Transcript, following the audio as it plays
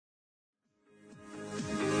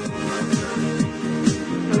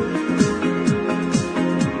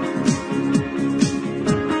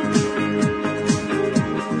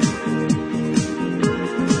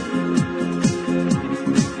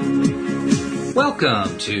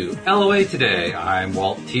Welcome to LOA Today. I'm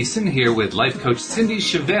Walt Thiessen here with life coach Cindy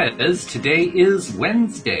Chavez. Today is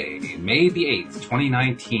Wednesday, May the 8th,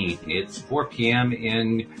 2019. It's 4 p.m.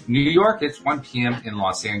 in New York. It's 1 p.m. in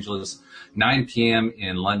Los Angeles, 9 p.m.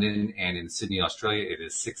 in London, and in Sydney, Australia, it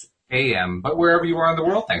is 6 a.m. But wherever you are in the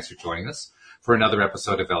world, thanks for joining us for another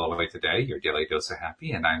episode of LOA Today, your daily dose of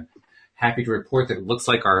happy. And I'm happy to report that it looks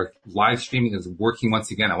like our live streaming is working once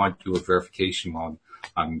again. I want to do a verification while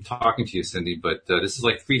I'm talking to you, Cindy, but this is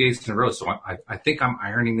like 3 days in a row, so I think I'm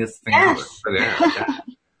ironing this thing out over there.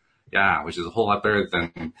 Yeah, which is a whole lot better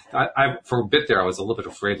than I for a bit there. I was a little bit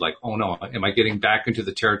afraid, like, oh no, am I getting back into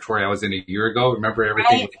the territory I was in a year ago? Remember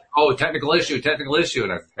everything? Right. Oh, technical issue,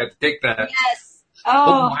 and I had to take that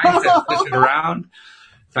whole mindset, push it around.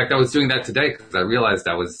 In fact, I was doing that today because I realized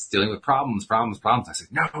I was dealing with problems. I said,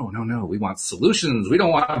 no, we want solutions. We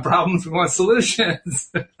don't want problems. We want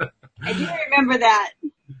solutions. I do remember that.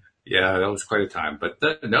 Yeah, that was quite a time. But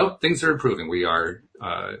no, things are improving. We're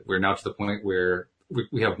now to the point where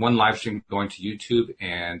we have one live stream going to YouTube,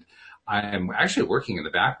 and I'm actually working in the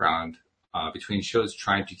background between shows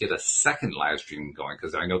trying to get a second live stream going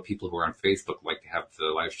because I know people who are on Facebook like to have the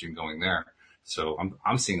live stream going there. So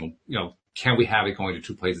I'm seeing, can we have it going to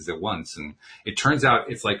two places at once? And it turns out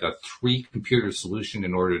it's like a 3-computer solution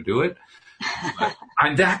in order to do it. But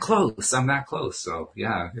I'm that close. So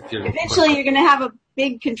yeah. Eventually you're going to have a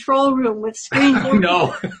big control room with screens.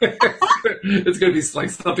 No. It's going to be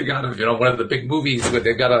like something out of, one of the big movies where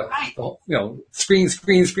they've got a, screen.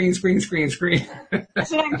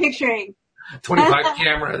 That's what I'm picturing. 25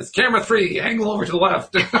 cameras. Camera 3, angle over to the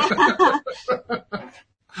left.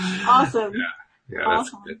 Awesome. Yeah,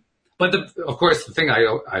 awesome. That's good. But of course, the thing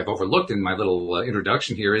I've overlooked in my little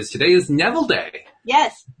introduction here is today is Neville Day.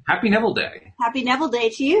 Yes. Happy Neville Day. Happy Neville Day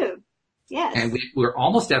to you. Yes. And we're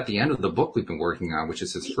almost at the end of the book we've been working on, which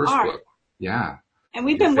is his first book. Yeah. And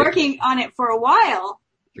we've been working on it for a while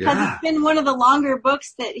because it's been one of the longer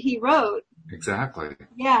books that he wrote. Exactly.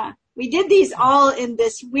 Yeah. We did these all in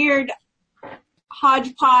this weird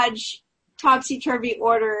hodgepodge, topsy-turvy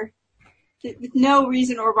order with no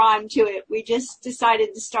reason or rhyme to it. We just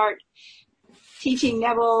decided to start teaching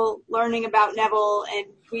Neville, learning about Neville, and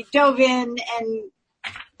we dove in, and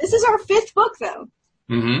this is our 5th book, though.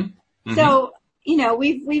 Mm-hmm. So,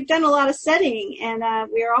 we've done a lot of setting, and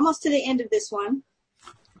we are almost to the end of this one.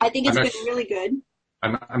 I think it's been really good.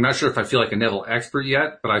 I'm not sure if I feel like a Neville expert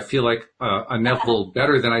yet, but I feel like a Neville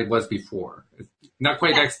better than I was before. Not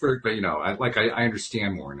quite expert, but, I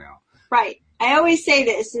understand more now. Right. I always say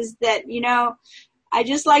this is that, I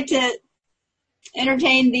just like to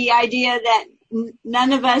entertain the idea that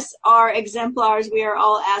none of us are exemplars. We are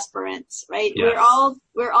all aspirants, right? Yes.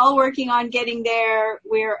 We're all working on getting there.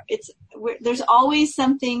 There's always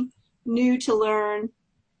something new to learn.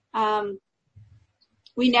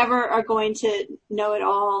 We never are going to know it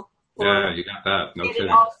all. Yeah, you got that. No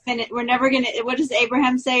kidding. We're never going to, what does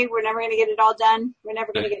Abraham say? We're never going to get it all done. We're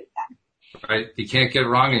never going to get it done. Right. You can't get it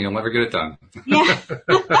wrong and you'll never get it done. Yeah.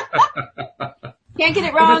 Can't get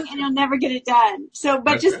it wrong and you'll never get it done.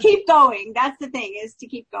 But just keep going. That's the thing, is to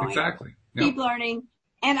keep going. Exactly. Keep learning.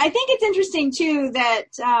 And I think it's interesting too that,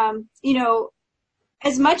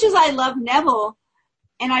 as much as I love Neville,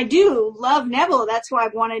 and I do love Neville, that's why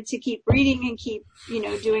I've wanted to keep reading and keep,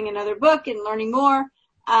 doing another book and learning more.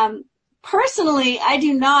 Personally, I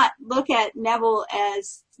do not look at Neville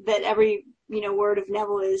as that every, word of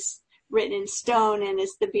Neville is written in stone and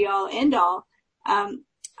is the be all end all.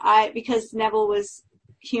 Because Neville was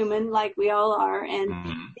human like we all are, and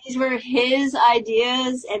these were his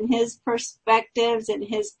ideas and his perspectives and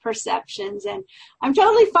his perceptions, and I'm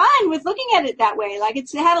totally fine with looking at it that way. Like,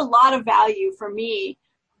 it had a lot of value for me,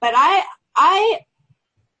 but I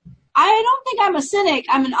don't think I'm a cynic.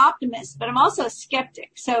 I'm an optimist, but I'm also a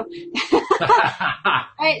skeptic. So,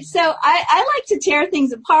 right. So I like to tear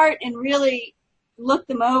things apart and really look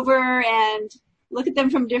them over and look at them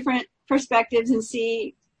from different perspectives and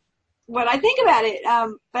see what I think about it.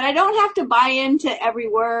 But I don't have to buy into every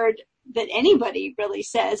word that anybody really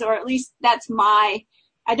says, or at least that's I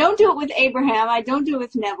don't do it with Abraham. I don't do it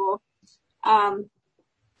with Neville.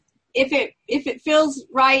 If it feels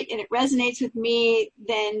right and it resonates with me,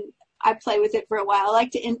 then I play with it for a while. I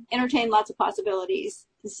like to entertain lots of possibilities.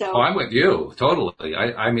 So. Oh, I'm with you. Totally.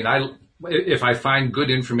 If I find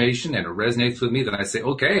good information and it resonates with me, then I say,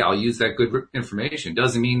 okay, I'll use that good information.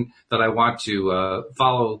 Doesn't mean that I want to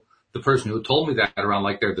follow the person who told me that around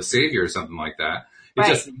like they're the savior or something like that. It's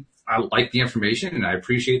just, I like the information and I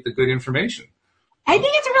appreciate the good information. I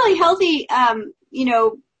think it's a really healthy,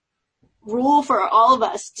 rule for all of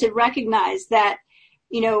us to recognize that,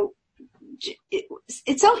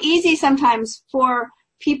 it's so easy sometimes for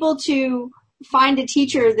people to find a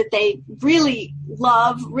teacher that they really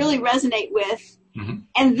love, really resonate with,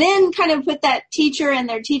 and then kind of put that teacher and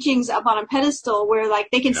their teachings up on a pedestal where like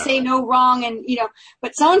they can say no wrong and,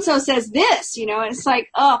 but so-and-so says this, and it's like,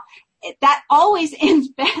 that always ends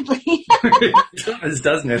badly. It does,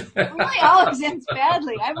 doesn't it? It really always ends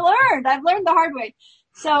badly. I've learned the hard way.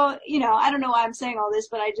 So, I don't know why I'm saying all this,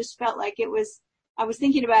 but I just felt like I was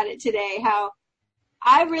thinking about it today, how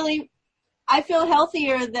I feel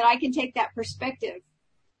healthier that I can take that perspective.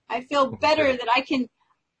 I feel better that I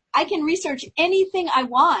can research anything I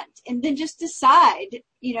want and then just decide,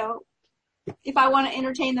 if I want to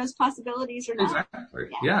entertain those possibilities or not. Exactly.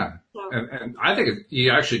 Yeah. So, and I think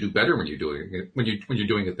you actually do better when you're doing it, when you're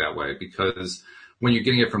doing it that way, because when you're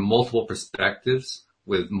getting it from multiple perspectives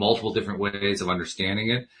with multiple different ways of understanding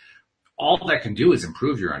it, all that can do is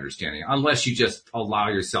improve your understanding, unless you just allow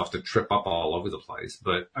yourself to trip up all over the place.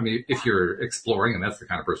 But I mean, if you're exploring, and that's the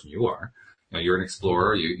kind of person you are, you're an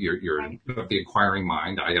explorer, you're the inquiring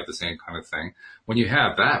mind. I have the same kind of thing. When you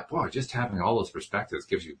have that, boy, just having all those perspectives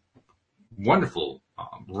gives you wonderful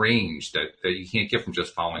range that you can't get from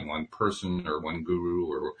just following one person or one guru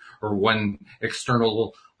or one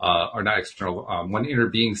external or not external, one inner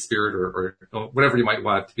being spirit or whatever you might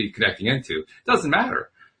want to be connecting into. It doesn't matter.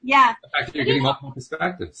 Yeah. The fact that you're getting multiple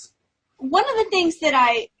perspectives. One of the things that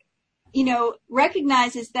I,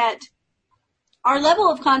 recognize is that our level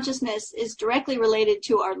of consciousness is directly related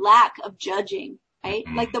to our lack of judging, right?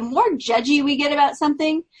 Like the more judgy we get about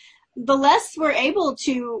something, the less we're able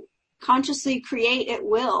to consciously create at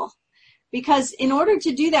will. Because in order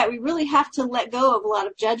to do that, we really have to let go of a lot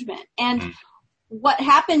of judgment. And what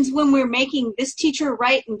happens when we're making this teacher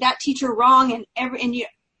right and that teacher wrong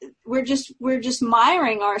we're just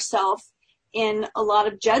miring ourselves in a lot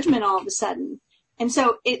of judgment all of a sudden. And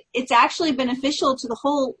so it's actually beneficial to the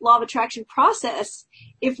whole law of attraction process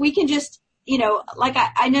if we can just, like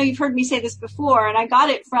I know you've heard me say this before, and I got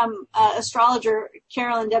it from astrologer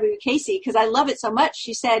Carolyn W. Casey because I love it so much.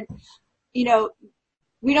 She said, we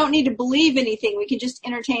don't need to believe anything. We can just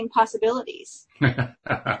entertain possibilities.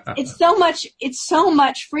 It's so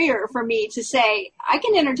much freer for me to say, I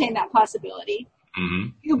can entertain that possibility. Mm-hmm.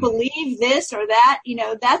 You believe this or that,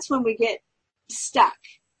 that's when we get stuck.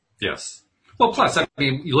 Yes. Well, plus, I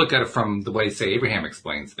mean, you look at it from the way, say, Abraham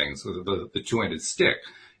explains things, with the two-ended stick.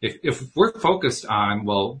 If we're focused on,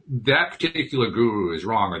 well, that particular guru is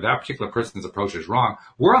wrong or that particular person's approach is wrong,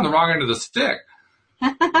 we're on the wrong end of the stick. We're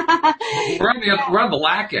on the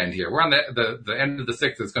lack end here. We're on the end of the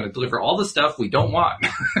stick that's going to deliver all the stuff we don't want.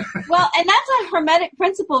 Well, and that's a Hermetic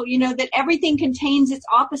principle, that everything contains its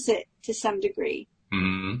opposite to some degree.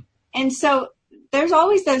 Mm-hmm. And so there's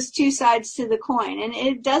always those two sides to the coin, and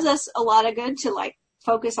it does us a lot of good to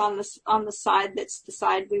focus on the side that's the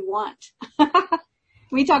side we want.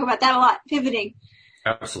 We talk about that a lot, pivoting.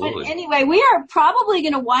 Absolutely. But anyway, we are probably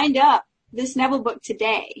going to wind up this Neville book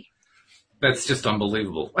today. That's just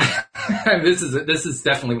unbelievable. This is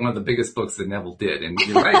definitely one of the biggest books that Neville did, and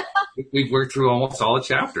you're right. We've worked through almost all the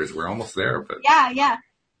chapters. We're almost there, but yeah.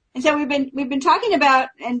 And so we've been talking about,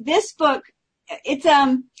 and this book, it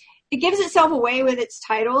gives itself away with its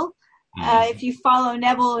title. If you follow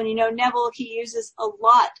Neville, and Neville, he uses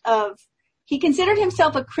he considered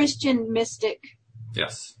himself a Christian mystic.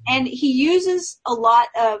 Yes. And he uses a lot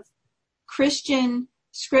of Christian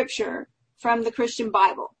scripture from the Christian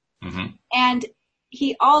Bible. Mm-hmm. And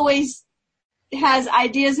he always has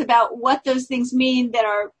ideas about what those things mean that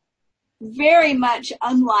are very much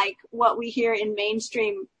unlike what we hear in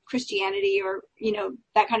mainstream Christianity or,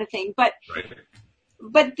 that kind of thing. But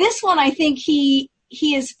this one, I think he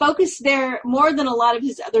is focused there more than a lot of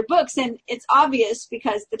his other books. And it's obvious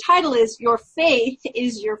because the title is Your Faith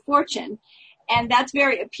is Your Fortune. And that's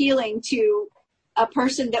very appealing to a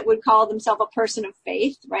person that would call themselves a person of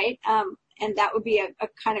faith, right? And that would be a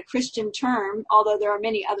kind of Christian term, although there are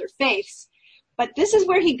many other faiths. But this is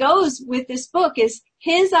where he goes with this book, is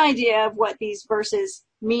his idea of what these verses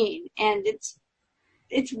mean. And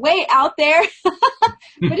it's way out there,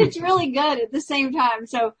 but it's really good at the same time.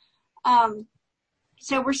 So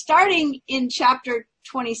we're starting in chapter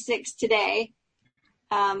 26 today,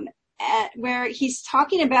 where he's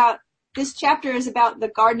talking about, this chapter is about the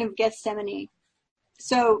Garden of Gethsemane.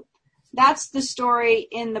 So that's the story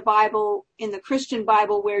in the Bible, in the Christian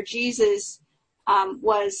Bible, where Jesus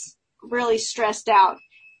was really stressed out.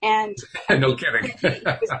 And no kidding. He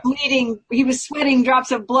was bleeding. He was sweating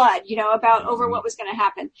drops of blood, about over what was going to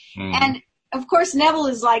happen. And of course, Neville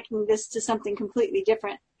is likening this to something completely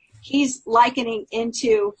different. He's likening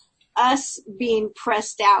into us being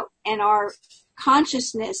pressed out and our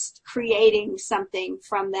consciousness creating something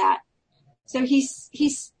from that. So he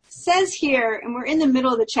says here, and we're in the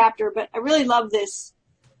middle of the chapter, but I really love this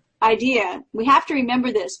idea. We have to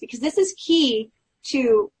remember this because this is key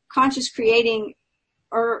to conscious creating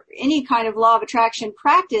or any kind of law of attraction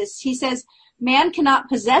practice. He says, man cannot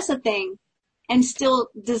possess a thing and still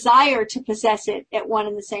desire to possess it at one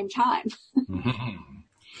and the same time.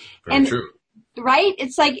 Very true. Right?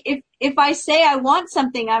 It's like if I say I want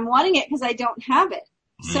something, I'm wanting it because I don't have it.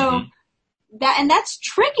 So that's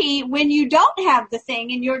tricky when you don't have the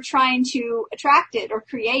thing and you're trying to attract it or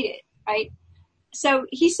create it, right? So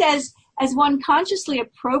he says, as one consciously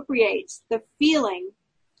appropriates the feeling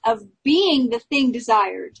of being the thing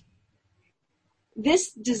desired,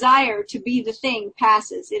 this desire to be the thing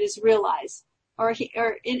passes. It is realized. Or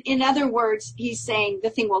in other words, he's saying the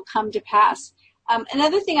thing will come to pass.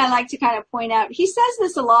 Another thing I like to kind of point out, he says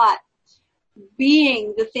this a lot,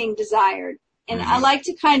 being the thing desired. And I like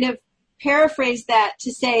to kind of paraphrase that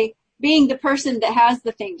to say being the person that has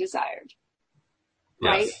the thing desired.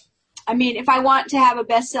 Right? Yes. I mean, if I want to have a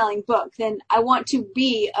best-selling book, then I want to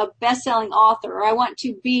be a best-selling author, or I want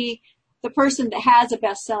to be the person that has a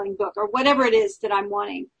best-selling book, or whatever it is that I'm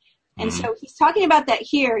wanting. And so he's talking about that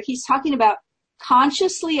here. He's talking about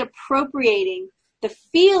consciously appropriating the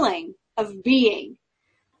feeling of being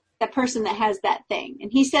the person that has that thing.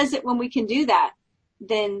 And he says that when we can do that,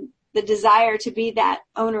 then the desire to be that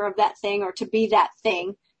owner of that thing or to be that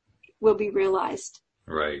thing will be realized.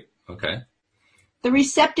 Right. Okay. The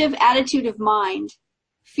receptive attitude of mind,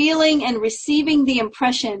 feeling and receiving the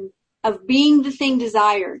impression of being the thing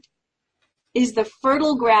desired, is the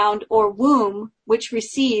fertile ground or womb which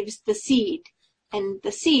receives the seed. And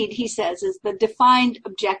the seed, he says, is the defined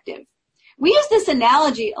objective. We use this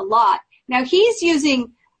analogy a lot. Now, he's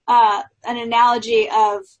using an analogy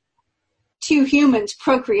of two humans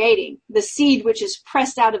procreating. The seed, which is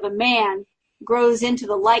pressed out of a man, grows into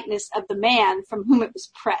the likeness of the man from whom it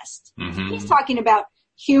was pressed. He's talking about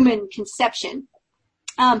human conception.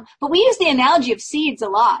 But we use the analogy of seeds a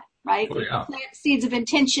lot, right? Oh, yeah. We plant seeds of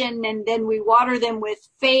intention, and then we water them with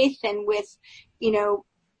faith and with,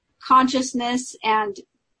 consciousness and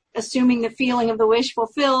assuming the feeling of the wish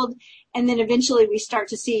fulfilled. And then eventually we start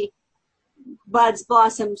to see buds,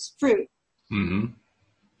 blossoms, fruit.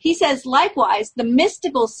 He says, likewise, the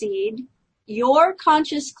mystical seed, your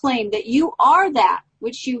conscious claim that you are that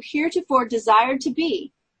which you heretofore desired to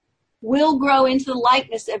be, will grow into the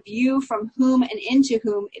likeness of you from whom and into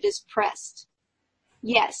whom it is pressed.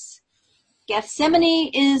 Yes,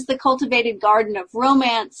 Gethsemane is the cultivated garden of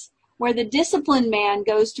romance, where the disciplined man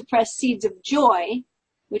goes to press seeds of joy,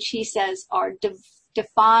 which he says are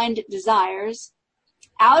defined desires,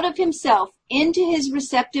 out of himself into his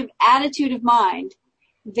receptive attitude of mind,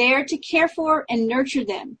 there to care for and nurture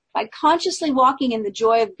them by consciously walking in the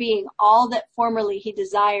joy of being all that formerly he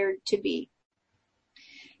desired to be.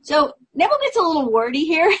 So Neville gets a little wordy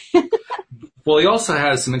here. Well, he also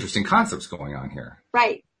has some interesting concepts going on here.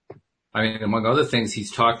 Right. I mean, among other things,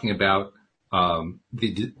 he's talking about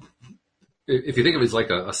if you think of it as like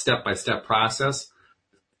a step-by-step process,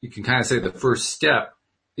 you can kind of say the first step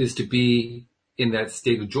is to be in that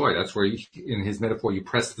state of joy. That's where, in his metaphor, you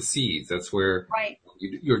press the seeds. That's where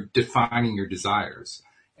you're defining your desires.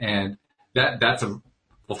 And that's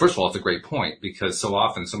well, first of all, it's a great point because so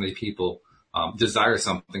often so many people desire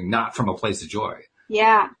something not from a place of joy.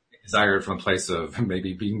 Yeah. Desire it from a place of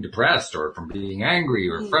maybe being depressed or from being angry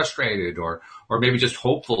or frustrated or maybe just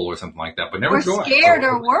hopeful or something like that, but never joy. Or scared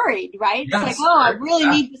or worried, right? Yes, it's like, I really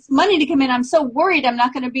need this money to come in. I'm so worried I'm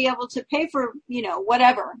not going to be able to pay for,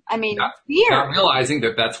 whatever. I mean, fear. Not realizing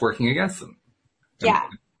that that's working against them.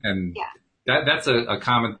 And that's a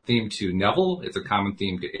common theme to Neville. It's a common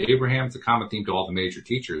theme to Abraham. It's a common theme to all the major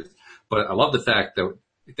teachers. But I love the fact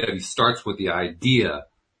that he starts with the idea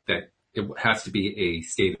that it has to be a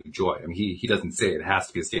state of joy. I mean, he doesn't say it has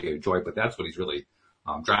to be a state of joy, but that's what he's really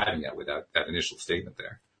driving at with that initial statement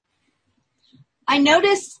there. I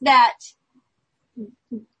noticed that,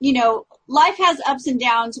 life has ups and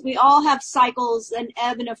downs. We all have cycles, an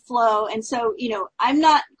ebb and a flow. And so, I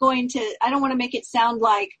don't want to make it sound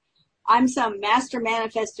like I'm some master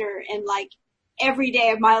manifester and like every day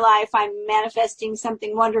of my life I'm manifesting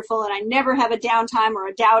something wonderful and I never have a downtime or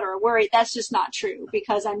a doubt or a worry. That's just not true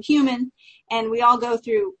because I'm human and we all go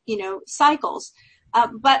through, cycles.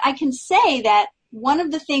 But I can say that one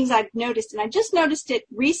of the things I've noticed, and I just noticed it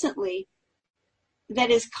recently, that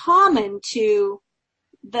is common to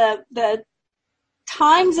the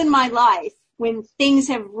times in my life when things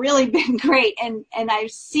have really been great and I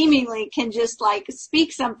seemingly can just like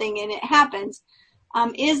speak something and it happens,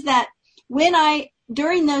 is that when I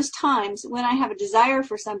during those times when I have a desire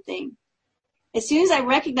for something, as soon as I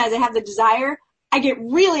recognize I have the desire, I get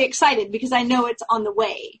really excited because I know it's on the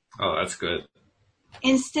way. Oh, that's good.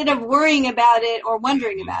 Instead of worrying about it or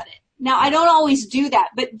wondering about it. Now, I don't always do that,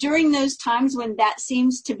 but during those times when that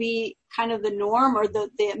seems to be kind of the norm, or the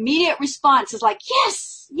immediate response is like,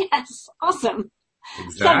 yes, awesome.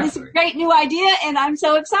 Exactly. I have this great new idea, and I'm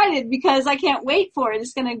so excited because I can't wait for it.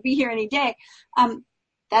 It's going to be here any day.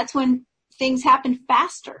 That's when things happen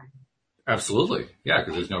faster. Absolutely. Yeah,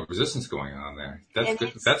 because there's no resistance going on there. That's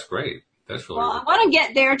good. That's great. That's really I want to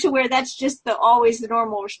get there to where that's just always the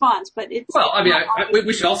normal response, but it's... Well, I mean,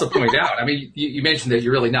 we should also point out, I mean, you mentioned that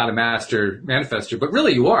you're really not a master manifester, but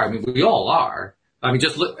really you are. I mean, we all are. I mean,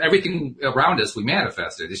 just look, everything around us, we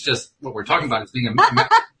manifested. It's just what we're talking about is being a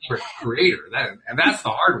master creator. And that's the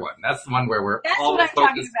hard one. That's the one where we're all focused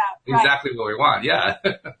talking about. Exactly what we want. Yeah.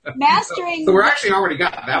 Mastering. So we're actually already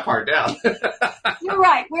got that part down. You're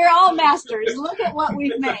right. We're all masters. Look at what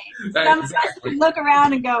we've made. Some of us can look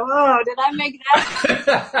around and go, oh, did I make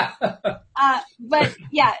that? But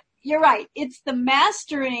yeah, you're right. It's the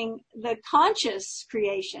mastering the conscious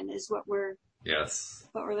creation is what we're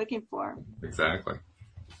looking for. Exactly.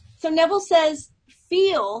 So Neville says,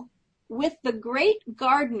 feel with the great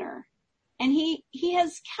gardener, and he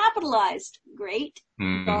has capitalized great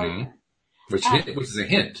gardener. Which is a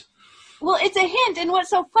hint. Well, it's a hint, and what's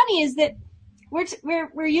so funny is that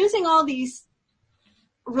we're using all these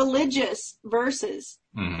religious verses.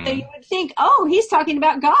 So you would think, oh, he's talking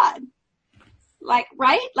about God. Like,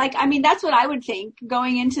 right? Like, I mean, that's what I would think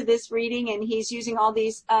going into this reading, and he's using all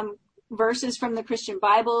these verses from the Christian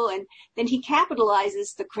Bible, and then he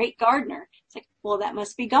capitalizes the great gardener. It's like, well, that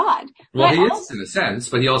must be God. Well, he is in a sense,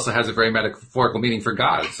 but he also has a very metaphorical meaning for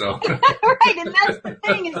God. So right, and that's the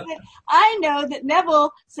thing is that I know that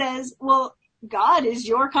Neville says, well, God is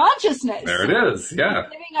your consciousness. There it is, yeah.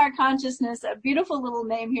 Living our consciousness, a beautiful little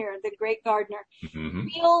name here, the great gardener.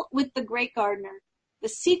 Feel with the great gardener, the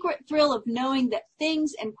secret thrill of knowing that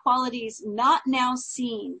things and qualities not now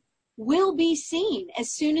seen will be seen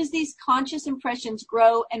as soon as these conscious impressions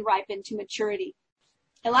grow and ripen to maturity.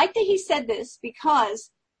 I like that he said this because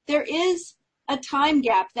there is a time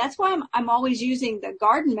gap. That's why I'm always using the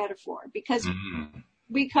garden metaphor because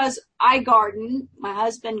I garden, my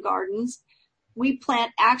husband gardens, we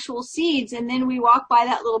plant actual seeds, and then we walk by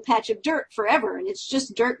that little patch of dirt forever, and it's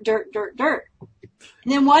just dirt, dirt, dirt, dirt.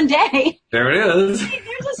 And then one day, there it is.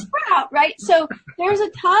 There's a sprout, right? So there's a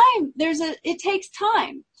time, it takes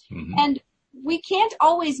time. And we can't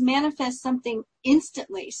always manifest something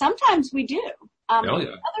instantly. Sometimes we do.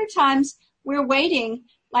 Other times we're waiting,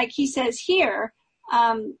 like he says here,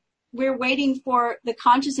 we're waiting for the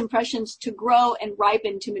conscious impressions to grow and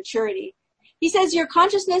ripen to maturity. He says your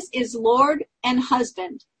consciousness is Lord and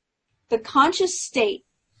husband. The conscious state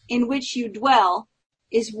in which you dwell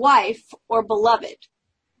is wife or beloved.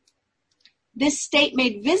 This state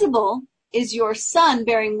made visible is your son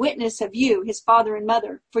bearing witness of you, his father and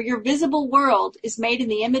mother. For your visible world is made in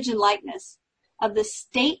the image and likeness of the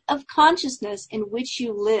state of consciousness in which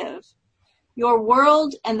you live. Your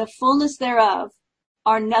world and the fullness thereof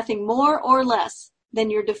are nothing more or less than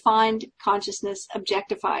your defined consciousness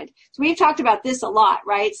objectified. So we've talked about this a lot,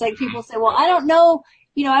 right? It's like people say, well, I don't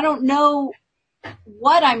know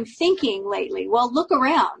what I'm thinking lately. Well, look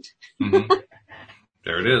around.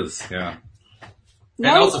 There it is. Yeah.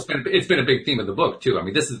 And also, it's been a big theme of the book, too. I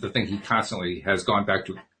mean, this is the thing he constantly has gone back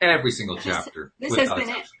to every single chapter. This has been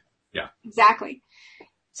it. Yeah. Exactly.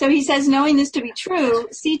 So he says, knowing this to be true,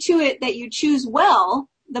 see to it that you choose well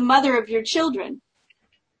the mother of your children,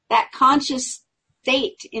 that conscious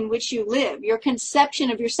state in which you live, your conception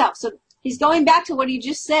of yourself. So he's going back to what he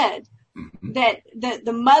just said, that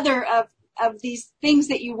the mother of these things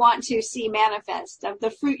that you want to see manifest, of the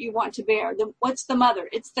fruit you want to bear. What's the mother?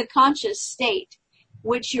 It's the conscious state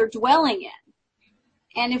which you're dwelling in.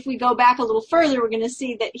 And if we go back a little further, we're going to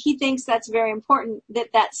see that he thinks that's very important,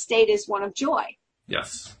 that state is one of joy.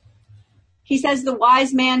 Yes. He says the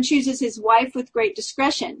wise man chooses his wife with great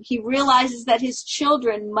discretion. He realizes that his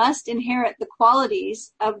children must inherit the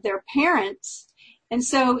qualities of their parents, and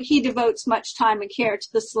so he devotes much time and care to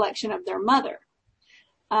the selection of their mother.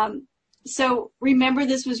 So remember,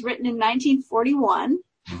 this was written in 1941.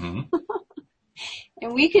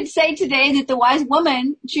 And we could say today that the wise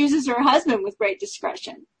woman chooses her husband with great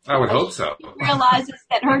discretion. I would hope so. She realizes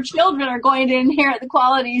that her children are going to inherit the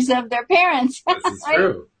qualities of their parents. This is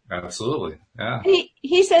true. Absolutely. Yeah.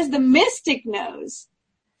 He says the mystic knows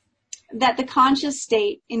that the conscious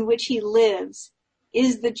state in which he lives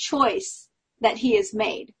is the choice that he has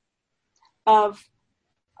made of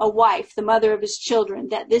a wife, the mother of his children,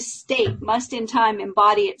 that this state must in time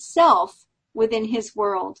embody itself within his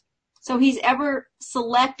world. So he's ever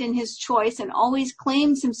select in his choice and always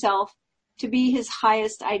claims himself to be his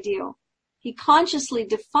highest ideal. He consciously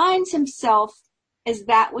defines himself as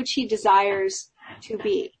that which he desires to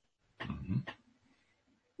be. Mm-hmm.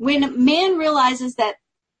 When man realizes that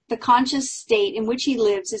the conscious state in which he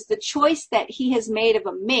lives is the choice that he has made of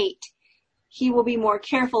a mate, he will be more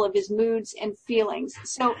careful of his moods and feelings.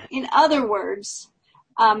 So in other words,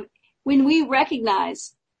 when we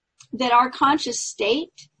recognize that our conscious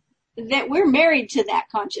state, that we're married to that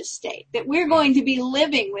conscious state, that we're going to be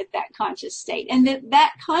living with that conscious state, and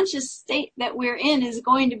that conscious state that we're in is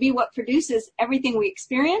going to be what produces everything we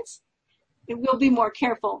experience, we'll be more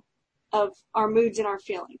careful of our moods and our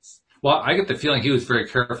feelings. Well, I get the feeling he was very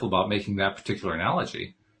careful about making that particular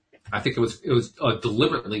analogy. I think it was a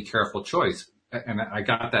deliberately careful choice. And I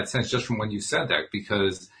got that sense just from when you said that,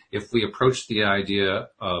 because if we approach the idea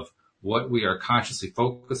of what we are consciously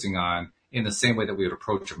focusing on in the same way that we would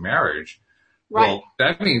approach a marriage, right, well,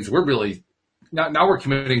 that means we're really, now we're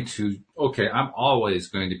committing to, okay, I'm always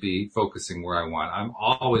going to be focusing where I want. I'm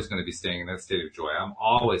always going to be staying in that state of joy. I'm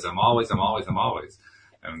always. And,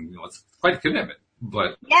 it's quite a commitment.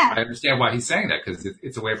 But yeah, I understand why he's saying that, because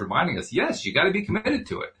it's a way of reminding us, yes, you got to be committed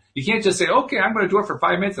to it. You can't just say, okay, I'm going to do it for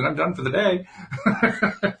 5 minutes and I'm done for the day.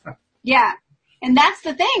 Yeah. And that's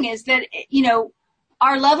the thing, is that,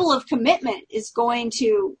 our level of commitment is going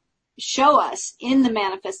to show us in the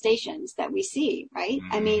manifestations that we see, right?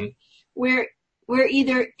 Mm-hmm. I mean, we're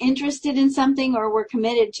either interested in something or we're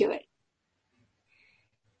committed to it.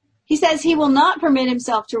 He says he will not permit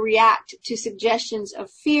himself to react to suggestions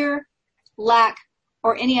of fear, lack,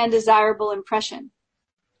 or any undesirable impression.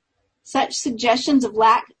 Such suggestions of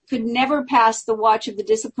lack could never pass the watch of the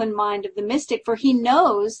disciplined mind of the mystic, for he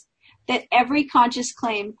knows that every conscious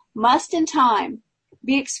claim must in time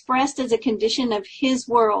be expressed as a condition of his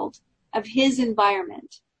world, of his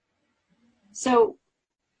environment. So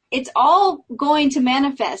it's all going to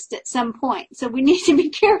manifest at some point. So we need to be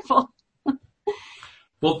careful.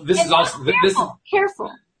 Well, this is also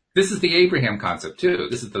careful. This is the Abraham concept too.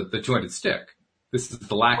 This is the two-ended stick. This is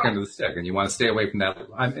the lack end of the stick, and you want to stay away from that.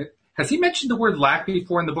 Has he mentioned the word lack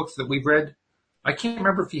before in the books that we've read? I can't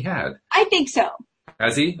remember if he had. I think so.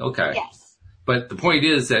 Has he? Okay. Yes. But the point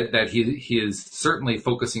is that he is certainly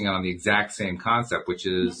focusing on the exact same concept, which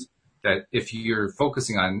is that if you're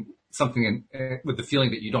focusing on something with the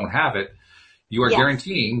feeling that you don't have it, you are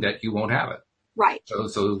guaranteeing that you won't have it. Right.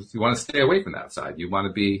 So you want to stay away from that side. You want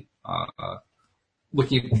to be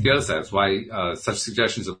looking at the other side. That's why such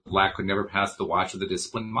suggestions of lack could never pass the watch of the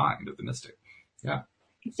disciplined mind of the mystic. Yeah.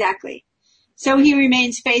 Exactly. So he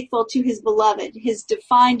remains faithful to his beloved, his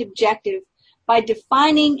defined objective, by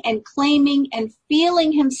defining and claiming and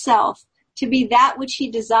feeling himself to be that which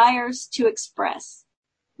he desires to express.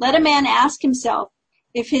 Let a man ask himself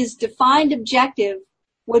if his defined objective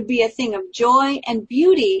would be a thing of joy and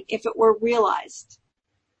beauty if it were realized.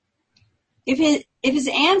 If his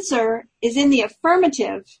answer is in the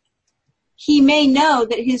affirmative, he may know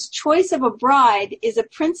that his choice of a bride is a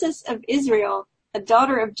princess of Israel, a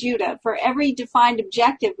daughter of Judah, for every defined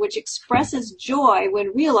objective which expresses joy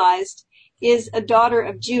when realized is a daughter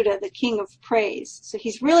of Judah, the king of praise. So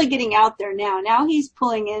he's really getting out there now. Now he's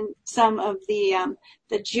pulling in some of the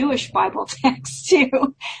Jewish Bible texts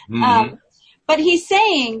too. Mm-hmm. But he's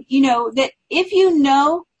saying, that if you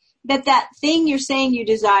know that thing you're saying you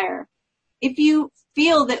desire, if you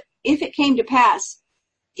feel that if it came to pass,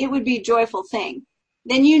 it would be a joyful thing,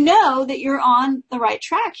 then you know that you're on the right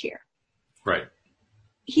track here. Right.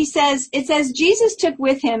 It says Jesus took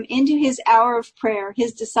with him into his hour of prayer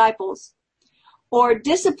his disciples, or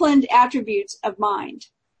disciplined attributes of mind,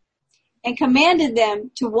 and commanded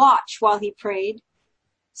them to watch while he prayed,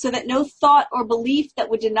 so that no thought or belief that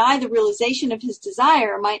would deny the realization of his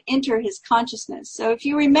desire might enter his consciousness. So if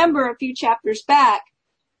you remember a few chapters back,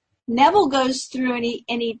 Neville goes through and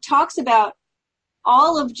he talks about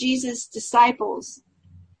all of Jesus' disciples,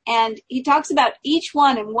 and he talks about each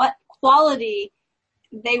one and what quality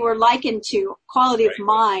they were likened to, quality of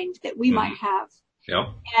mind that we might have. Yep.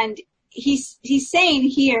 And he's saying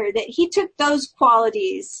here that he took those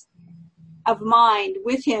qualities of mind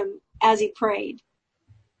with him as he prayed,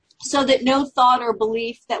 so that no thought or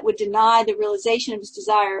belief that would deny the realization of his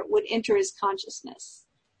desire would enter his consciousness.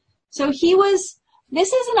 So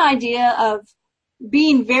this is an idea of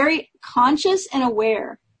being very conscious and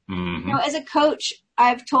aware. Mm-hmm. As a coach,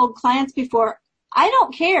 I've told clients before, I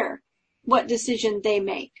don't care what decision they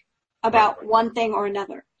make about one thing or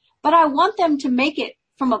another, but I want them to make it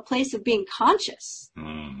from a place of being conscious,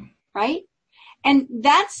 right? And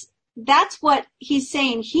that's what he's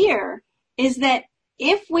saying here, is that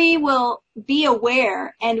if we will be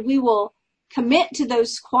aware and we will commit to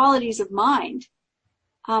those qualities of mind,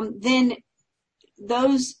 then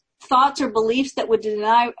those thoughts or beliefs that would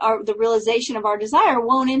deny the realization of our desire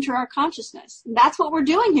won't enter our consciousness. And that's what we're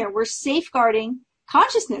doing here. We're safeguarding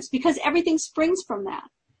consciousness because everything springs from that.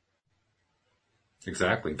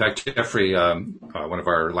 Exactly. In fact, Jeffrey, one of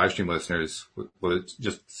our live stream listeners,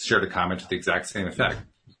 just shared a comment to the exact same effect.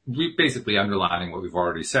 We basically underlining what we've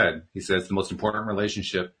already said. He says the most important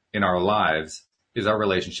relationship in our lives is our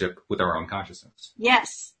relationship with our own consciousness.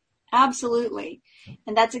 Yes, absolutely.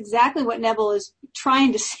 And that's exactly what Neville is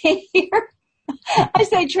trying to say here. I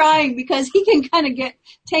say trying because he can kind of get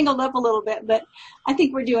tangled up a little bit, but I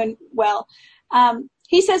think we're doing well.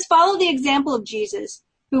 He says, follow the example of Jesus,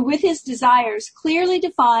 who with his desires clearly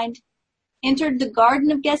defined, entered the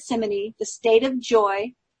Garden of Gethsemane, the state of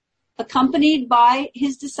joy, accompanied by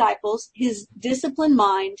his disciples, his disciplined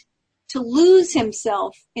mind, to lose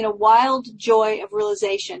himself in a wild joy of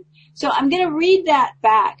realization. So I'm going to read that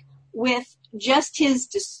back with just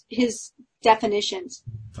his definitions.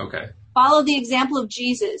 Okay. Follow the example of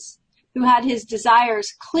Jesus, who had his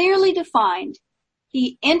desires clearly defined.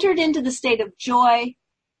 He entered into the state of joy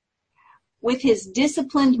with his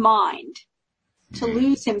disciplined mind to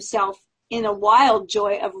lose himself in a wild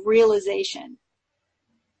joy of realization.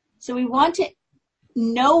 So we want to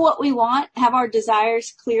know what we want, have our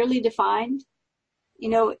desires clearly defined. You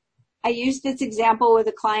know, I used this example with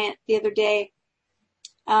a client the other day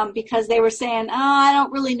because they were saying, I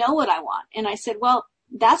don't really know what I want. And I said, well,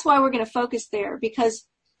 that's why we're going to focus there, because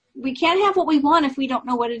we can't have what we want if we don't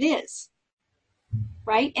know what it is,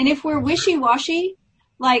 right? And if we're wishy-washy,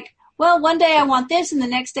 like, well, one day I want this and the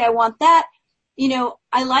next day I want that, you know,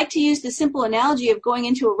 I like to use the simple analogy of going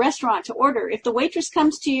into a restaurant to order. If the waitress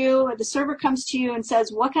comes to you or the server comes to you and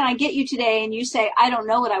says, what can I get you today? And you say, I don't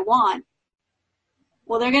know what I want.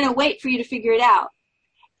 Well, they're going to wait for you to figure it out.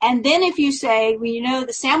 And then if you say, well, you know,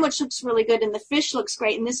 the sandwich looks really good and the fish looks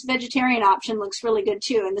great and this vegetarian option looks really good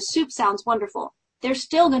too and the soup sounds wonderful, they're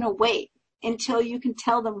still going to wait until you can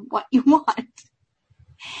tell them what you want.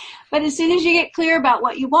 But as soon as you get clear about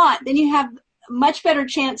what you want, then you have a much better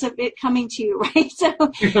chance of it coming to you, right? So,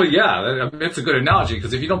 well, yeah, that's a good analogy,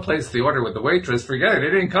 because if you don't place the order with the waitress, forget it,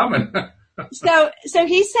 it ain't coming. So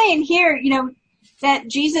he's saying here, you know, that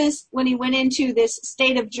Jesus, when he went into this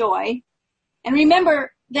state of joy, and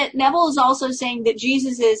remember that Neville is also saying that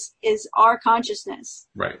Jesus is our consciousness,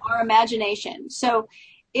 right, our imagination. So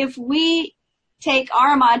if we take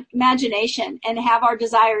our imagination and have our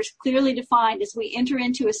desires clearly defined as we enter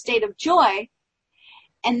into a state of joy,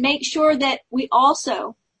 and make sure that we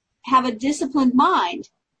also have a disciplined mind,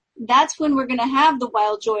 that's when we're going to have the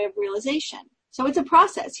wild joy of realization. So it's a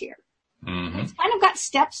process here. Mm-hmm. It's kind of got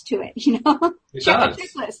steps to it, you know. Check the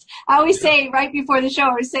checklist. I always say right before the show, I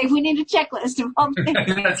always say we need a checklist of all the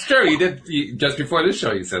things. That's true. You did just before this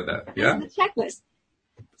show. You said that. Yeah. The checklist.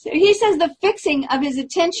 So he says the fixing of his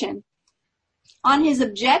attention on his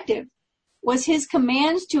objective was his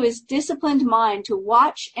command to his disciplined mind to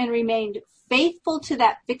watch and remain faithful to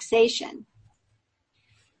that fixation,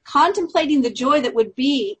 contemplating the joy that would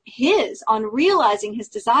be his on realizing his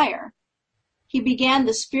desire. He began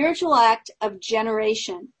the spiritual act of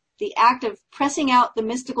generation, the act of pressing out the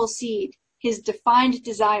mystical seed, his defined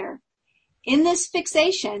desire. In this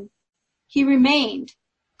fixation, he remained,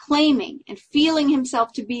 claiming and feeling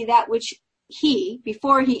himself to be that which he,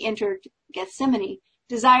 before he entered Gethsemane,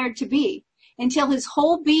 desired to be, until his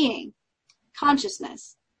whole being,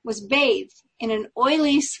 consciousness, was bathed in an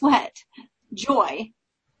oily sweat, joy,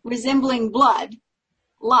 resembling blood,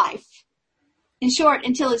 life. In short,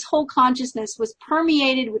 until his whole consciousness was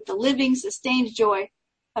permeated with the living, sustained joy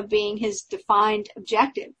of being his defined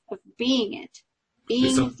objective, of being it, being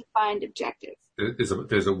his defined objective.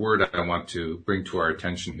 There's a word I want to bring to our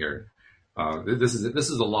attention here. This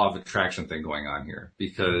is a law of attraction thing going on here,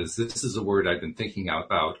 because this is a word I've been thinking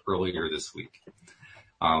about earlier this week.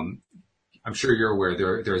 I'm sure you're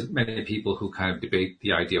aware there's many people who kind of debate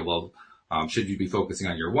the idea, well, should you be focusing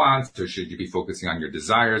on your wants or should you be focusing on your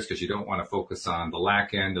desires, because you don't want to focus on the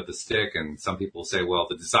lack end of the stick. And some people say, well,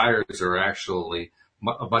 the desires are actually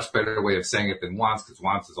a much better way of saying it than wants, because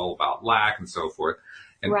wants is all about lack and so forth.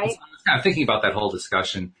 And right. So I was kind of thinking about that whole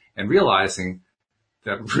discussion and realizing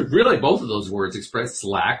that really both of those words express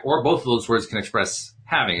lack, or both of those words can express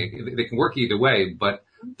having. They can work either way, but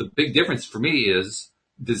the big difference for me is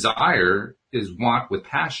desire is want with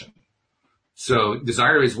passion. So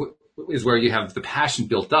desire is where you have the passion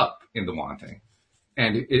built up in the wanting.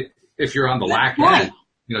 And if you're on the lack end,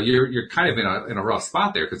 you're kind of in a rough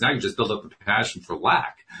spot there because now you just build up a passion for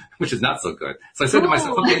lack, which is not so good. So I said to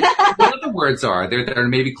myself, okay, what other words are there that are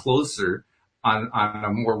maybe closer on a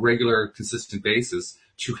more regular, consistent basis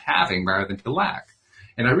to having rather than to lack?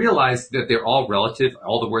 And I realized that they're all relative,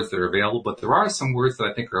 all the words that are available, but there are some words that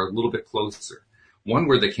I think are a little bit closer. One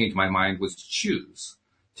word that came to my mind was choose.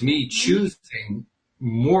 To me, choosing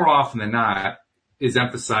more often than not is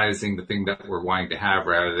emphasizing the thing that we're wanting to have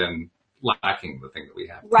rather than lacking the thing that we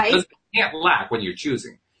have. Right. Because you can't lack when you're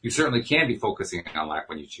choosing. You certainly can be focusing on lack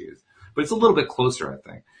when you choose. But it's a little bit closer, I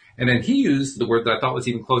think. And then he used the word that I thought was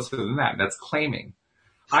even closer than that, and that's claiming.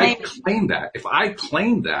 I claim that. If I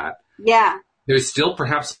claim that, yeah, there's still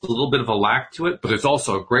perhaps a little bit of a lack to it, but there's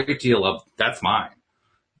also a great deal of, that's mine.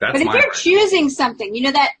 That's but if mine. you're choosing something,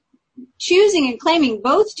 that choosing and claiming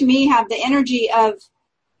both to me have the energy of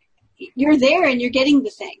you're there and you're getting the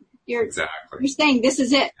thing. You're saying, this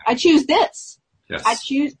is it. I choose this. Yes.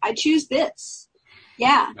 I choose this.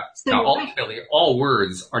 Yeah. So now, ultimately, all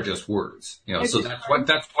words are just words. So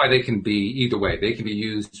that's why they can be either way. They can be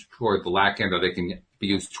used toward the lack end, or they can be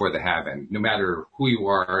used toward the have end. No matter who you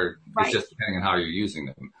are, it's just depending on how you're using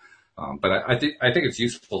them. But I think it's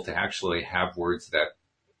useful to actually have words that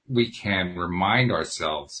we can remind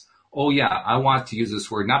ourselves, oh yeah, I want to use this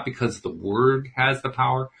word not because the word has the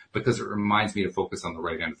power, because it reminds me to focus on the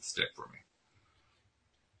right end of the stick for me.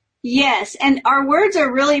 Yes, and our words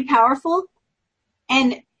are really powerful.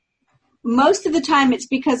 And most of the time it's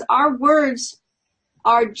because our words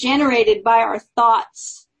are generated by our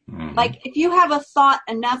thoughts. Mm-hmm. Like if you have a thought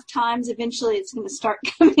enough times, eventually it's going to start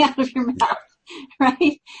coming out of your mouth,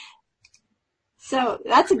 right? So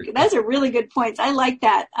that's a really good point. I like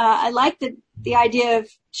that. I like the idea of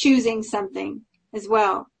choosing something as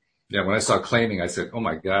well. Yeah, when I saw claiming, I said, oh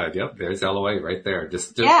my God, yep, there's LOA right there.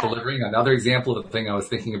 Just delivering another example of the thing I was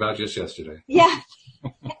thinking about just yesterday. Yeah.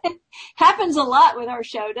 Happens a lot with our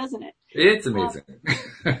show, doesn't it? It's amazing.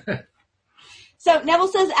 So Neville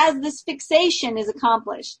says, as this fixation is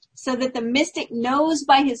accomplished, so that the mystic knows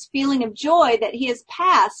by his feeling of joy that he has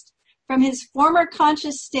passed from his former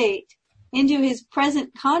conscious state into his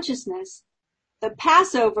present consciousness, the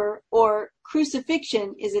Passover or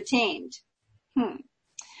crucifixion is attained.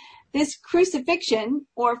 This crucifixion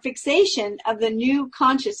or fixation of the new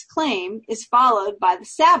conscious claim is followed by the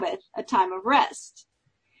Sabbath, a time of rest.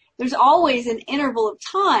 There's always an interval of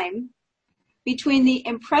time between the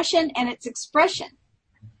impression and its expression.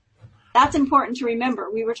 That's important to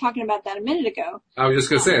remember. We were talking about that a minute ago. I was just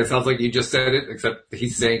going to say, it sounds like you just said it, except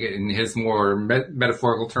he's saying it in his more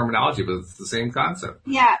metaphorical terminology, but it's the same concept.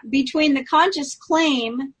 Yeah, between the conscious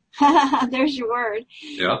claim, there's your word,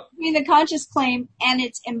 between the conscious claim and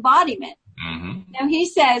its embodiment. Mm-hmm. Now he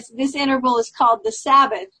says this interval is called the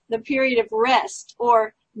Sabbath, the period of rest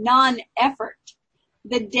or non-effort,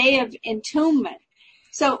 the day of entombment.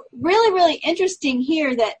 So really, really interesting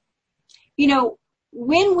here that,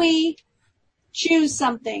 when we choose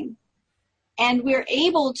something and we're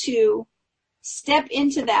able to step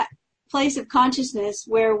into that place of consciousness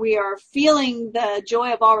where we are feeling the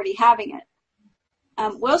joy of already having it,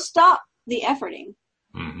 we'll stop the efforting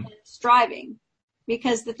and striving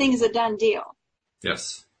because the thing is a done deal.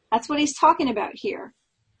 Yes. That's what he's talking about here,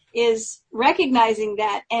 is recognizing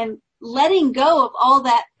that and letting go of all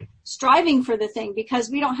that striving for the thing, because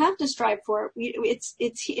we don't have to strive for it.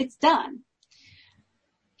 It's done.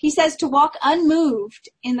 He says to walk unmoved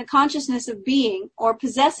in the consciousness of being or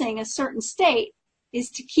possessing a certain state is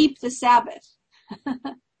to keep the Sabbath.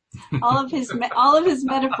 all of his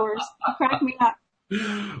metaphors crack me up.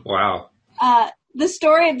 Wow. The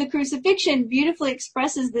story of the crucifixion beautifully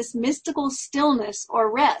expresses this mystical stillness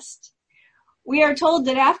or rest. We are told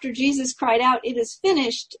that after Jesus cried out, "It is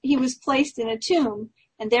finished," he was placed in a tomb,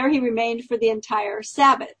 and there he remained for the entire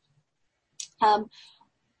Sabbath.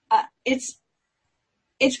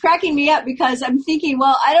 It's cracking me up because I'm thinking,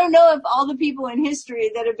 well, I don't know if all the people in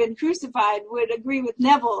history that have been crucified would agree with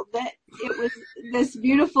Neville that it was this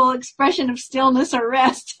beautiful expression of stillness or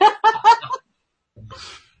rest.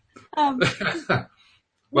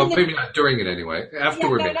 Well, maybe not during it anyway.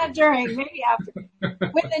 Afterward. No, not during. Maybe after.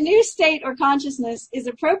 When the new state or consciousness is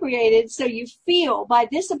appropriated, so you feel by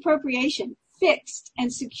this appropriation fixed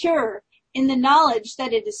and secure in the knowledge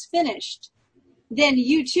that it is finished, then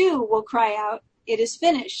you too will cry out, "It is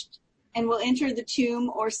finished," and will enter the tomb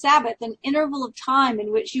or Sabbath, an interval of time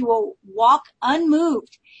in which you will walk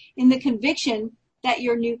unmoved in the conviction that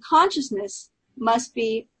your new consciousness must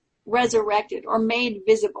be resurrected or made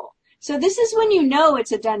visible. So this is when you know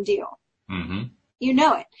it's a done deal. Mm-hmm. You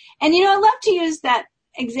know it. And I love to use that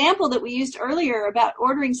example that we used earlier about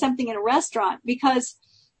ordering something in a restaurant, because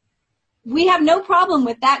we have no problem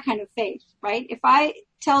with that kind of faith, right? If I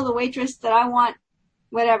tell the waitress that I want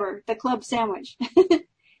whatever, the club sandwich,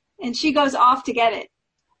 and she goes off to get it,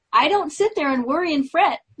 I don't sit there and worry and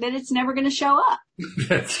fret that it's never going to show up.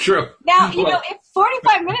 That's true. Now, if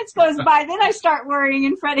 45 minutes goes by, then I start worrying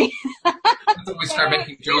and fretting. That's when we start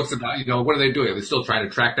making jokes about, what are they doing? Are they still trying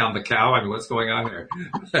to track down the cow? I mean, what's going on there?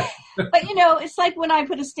 But, it's like when I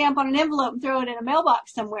put a stamp on an envelope and throw it in a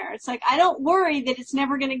mailbox somewhere. It's like, I don't worry that it's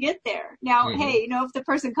never going to get there. Now, hey, if the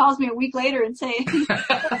person calls me a week later and say,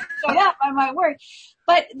 yeah, I might worry.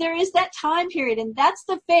 But there is that time period, and that's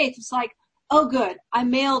the faith. It's like, oh, good, I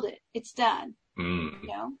mailed it. It's done.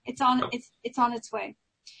 It's on its way.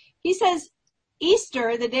 He says,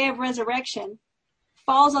 Easter, the day of resurrection,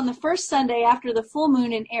 falls on the first Sunday after the full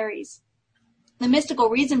moon in Aries. The mystical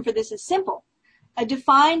reason for this is simple. A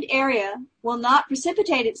defined area will not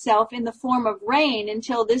precipitate itself in the form of rain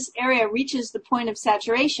until this area reaches the point of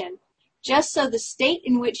saturation, just so the state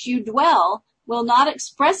in which you dwell will not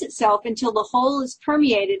express itself until the whole is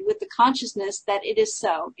permeated with the consciousness that it is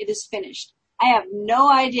so, it is finished. I have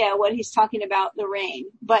no idea what he's talking about, the rain,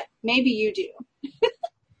 but maybe you do.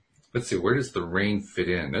 Let's see, where does the rain fit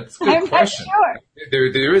in? That's a good question. I'm not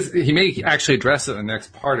sure. There is, he may actually address it in the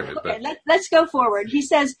next part of it. Okay, let's go forward. He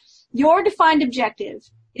says, your defined objective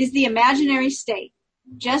is the imaginary state,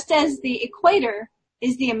 just as the equator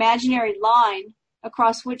is the imaginary line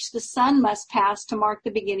across which the sun must pass to mark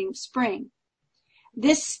the beginning of spring.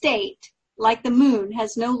 This state, like the moon,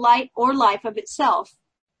 has no light or life of itself,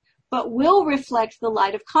 but will reflect the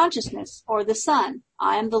light of consciousness, or the sun.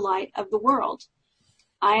 I am the light of the world.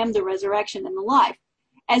 I am the resurrection and the life.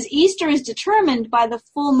 As Easter is determined by the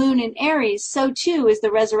full moon in Aries, so too is the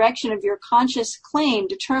resurrection of your conscious claim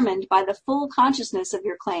determined by the full consciousness of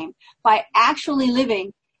your claim, by actually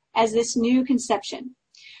living as this new conception.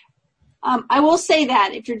 I will say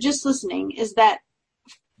that, if you're just listening, is that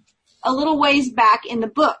a little ways back in the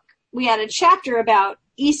book, we had a chapter about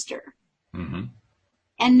Easter. Mm-hmm.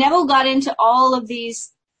 And Neville got into all of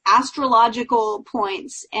these astrological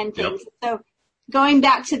points and things. Yep. So going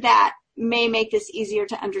back to that may make this easier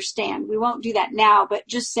to understand. We won't do that now, but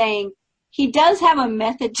just saying he does have a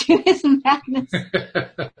method to his madness.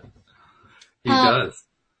 He does.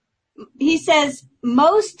 He says,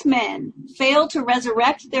 most men fail to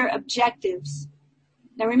resurrect their objectives.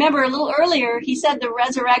 Now remember, a little earlier, he said the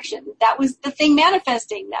resurrection. That was the thing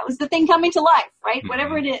manifesting. That was the thing coming to life, right? Mm-hmm.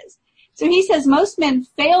 Whatever it is. So he says most men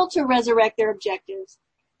fail to resurrect their objectives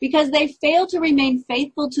because they fail to remain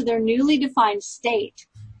faithful to their newly defined state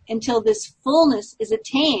until this fullness is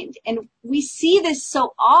attained. And we see this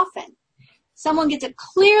so often. Someone gets a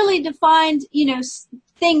clearly defined,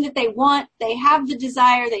 thing that they want. They have the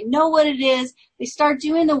desire. They know what it is. They start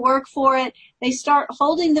doing the work for it. They start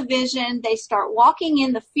holding the vision. They start walking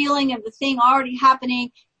in the feeling of the thing already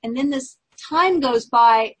happening. And then this time goes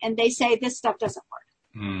by and they say, this stuff doesn't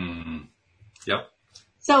work. Yep.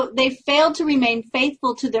 So they failed to remain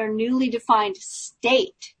faithful to their newly defined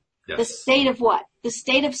state. Yes. The state of what? The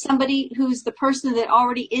state of somebody who's the person that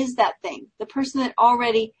already is that thing. The person that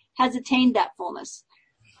already has attained that fullness.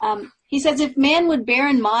 He says if man would bear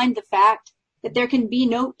in mind the fact that there can be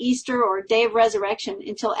no Easter or day of resurrection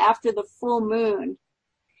until after the full moon,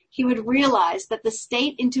 he would realize that the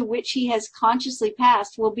state into which he has consciously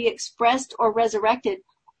passed will be expressed or resurrected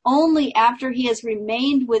only after he has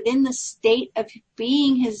remained within the state of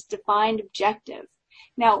being his defined objective.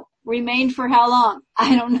 Now, remained for how long?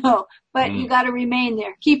 I don't know, but you got to remain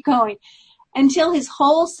there. Keep going. Until his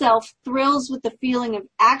whole self thrills with the feeling of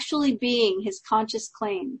actually being his conscious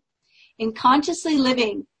claim. In consciously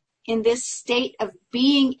living in this state of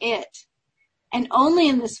being it, and only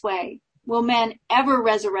in this way will man ever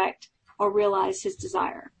resurrect or realize his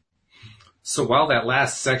desire. So while that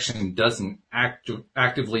last section doesn't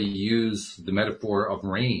actively use the metaphor of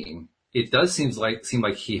rain, it does seem like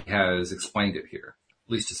he has explained it here,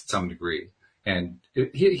 at least to some degree. And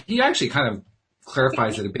he actually kind of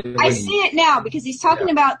clarifies it a bit. I see it now because he's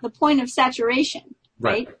talking about the point of saturation,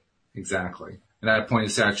 right? Exactly. And that point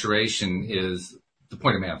of saturation is the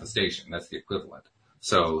point of manifestation. That's the equivalent.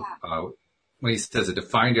 So when he says a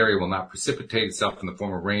defined area will not precipitate itself in the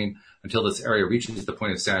form of rain until this area reaches the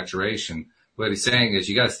point of saturation, what he's saying is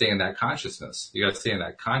you got to stay in that consciousness. You got to stay in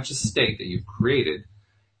that conscious state that you've created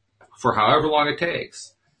for however long it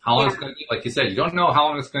takes. How long it's going to be, like you said, you don't know how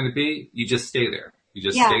long it's going to be. You just stay there. You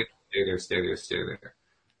just stay there.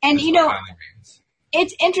 And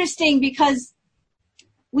it's interesting because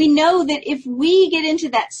we know that if we get into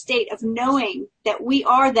that state of knowing that we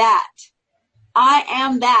are that, I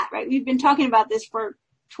am that, right? We've been talking about this for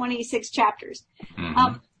 26 chapters.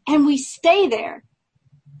 Mm-hmm. And we stay there.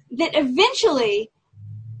 that eventually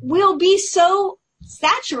we'll be so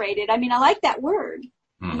saturated. I mean, I like that word.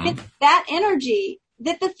 That energy,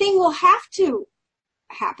 that the thing will have to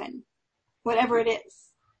happen, whatever it is.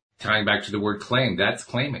 Tying back to the word claim, that's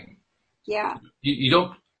claiming. Yeah. You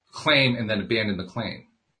don't claim and then abandon the claim,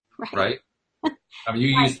 right? I mean,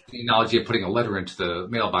 you use the analogy of putting a letter into the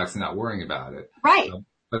mailbox and not worrying about it. Right.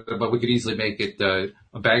 But we could easily make it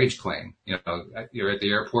a baggage claim. You know, you're at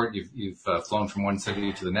the airport, you've flown from one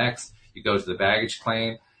city to the next, you go to the baggage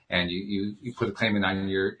claim, and you put a claim in on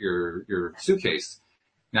your suitcase.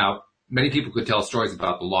 Now, many people could tell stories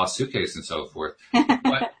about the lost suitcase and so forth,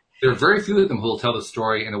 but there are very few of them who will tell the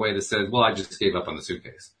story in a way that says, well, I just gave up on the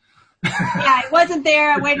suitcase. Yeah, it wasn't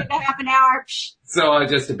there. I waited a half an hour. So I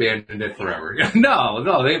just abandoned it forever. No,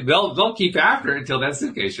 they'll keep after it until that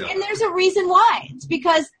suitcase shows up. And there's a reason why. It's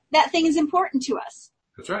because that thing is important to us.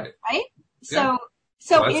 That's right. Right? Yeah.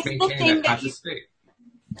 So is the thing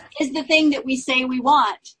is the thing that we say we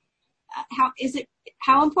want.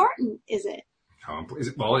 How important is it?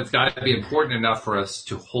 Well, it's got to be important enough for us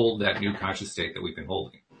to hold that new conscious state that we've been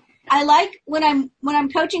holding. I like when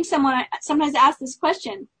I'm coaching someone, I sometimes ask this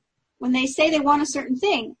question. When they say they want a certain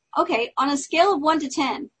thing, okay, on a scale of 1 to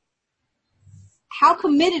 10, how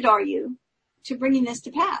committed are you to bringing this to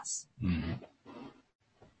pass? Mm-hmm.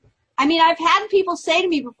 I mean, I've had people say to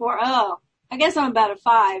me before, oh, I guess I'm about a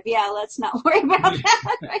 5. Yeah, let's not worry about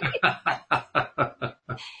that.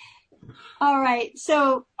 All right.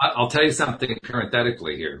 So I'll tell you something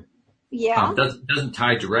parenthetically here. Yeah. Doesn't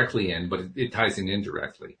tie directly in, but it ties in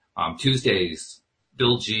indirectly. Tuesdays,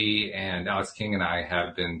 Bill G and Alex King and I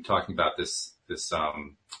have been talking about this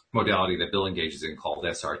modality that Bill engages in called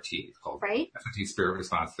SRT. It's called SRT, Spirit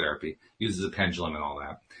Response Therapy. Uses a pendulum and all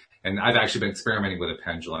that. And I've actually been experimenting with a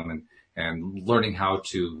pendulum and learning how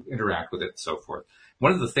to interact with it and so forth.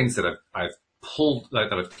 One of the things that I've pulled,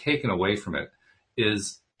 that I've taken away from it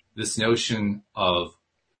is this notion of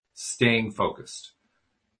staying focused.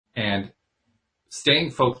 And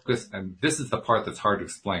staying focused, and this is the part that's hard to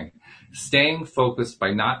explain, staying focused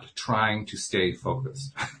by not trying to stay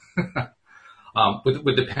focused.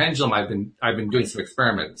 With the pendulum, I've been doing some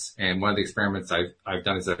experiments, and one of the experiments I've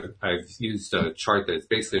done is I've used a chart that's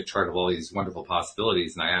basically a chart of all these wonderful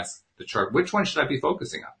possibilities, and I ask the chart, which one should I be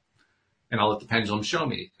focusing on? And I'll let the pendulum show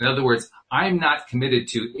me. In other words, I'm not committed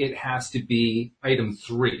to it has to be item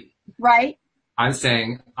 3. Right. I'm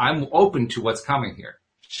saying I'm open to what's coming here.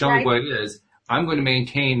 Show me what it is. I'm going to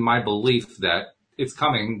maintain my belief that it's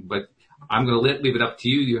coming, but I'm going to leave it up to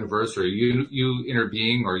you, universe, or you inner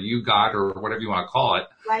being, or you, God, or whatever you want to call it.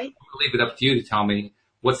 Right. I'm going to leave it up to you to tell me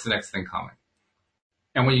what's the next thing coming.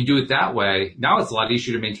 And when you do it that way, now it's a lot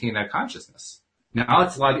easier to maintain that consciousness. Now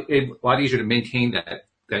it's a lot easier to maintain that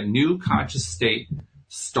new conscious state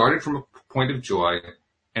started from a point of joy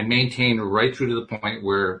and maintained right through to the point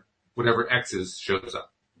where whatever X is shows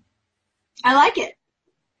up. I like it.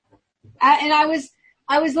 And I was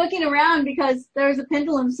looking around because there was a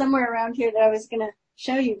pendulum somewhere around here that I was going to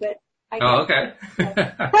show you, but okay.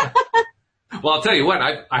 Well, I'll tell you what,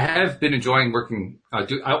 I have been enjoying working,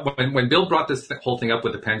 when Bill brought this whole thing up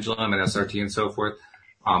with the pendulum and SRT and so forth,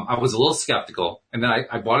 I was a little skeptical, and then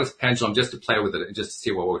I bought a pendulum just to play with it and just to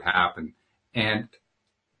see what would happen. And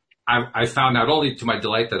I found not only to my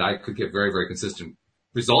delight that I could get very, very consistent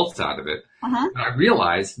results out of it, but I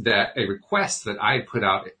realized that a request that I had put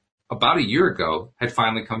out about a year ago had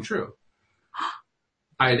finally come true.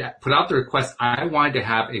 I had put out the request. I wanted to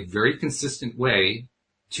have a very consistent way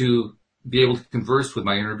to be able to converse with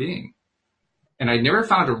my inner being. And I never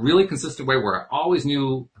found a really consistent way where I always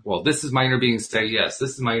knew, well, this is my inner being saying yes.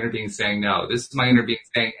 This is my inner being saying no. This is my inner being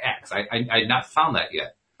saying X. I had not found that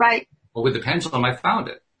yet. Right. But with the pendulum, I found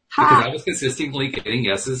it. Because I was consistently getting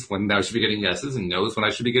yeses when I should be getting yeses and nos when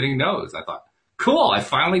I should be getting nos. I thought, cool, it's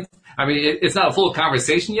not a full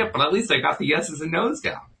conversation yet, but at least I got the yeses and nos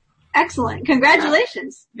down. Excellent.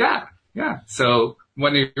 Congratulations. Yeah. So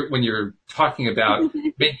when you're talking about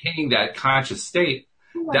maintaining that conscious state,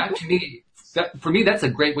 for me, that's a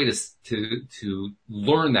great way to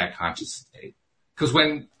learn that conscious state. Because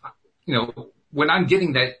when I'm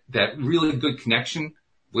getting that really good connection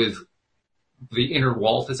with the inner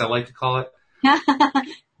Walt, as I like to call it,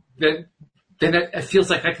 then it feels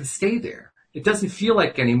like I can stay there. It doesn't feel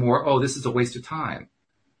like anymore, oh, this is a waste of time.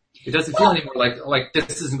 It doesn't feel anymore like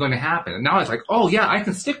this isn't going to happen. And now it's like, oh yeah, I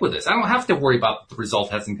can stick with this. I don't have to worry about the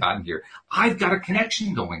result hasn't gotten here. I've got a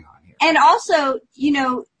connection going on here. And also,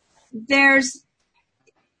 you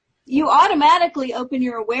automatically open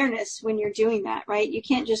your awareness when you're doing that, right? You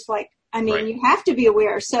can't just you have to be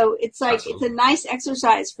aware. So it's like, Absolutely. It's a nice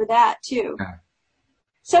exercise for that too. Yeah.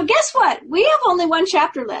 So guess what? We have only one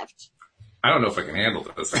chapter left. I don't know if I can handle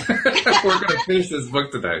this. We're going to finish this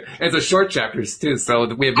book today. It's a short chapters too, so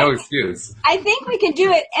we have no excuse. I think we can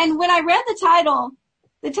do it. And when I read the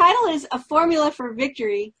title is A Formula for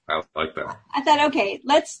Victory. I like that. I thought, okay,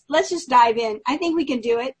 let's just dive in. I think we can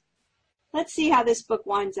do it. Let's see how this book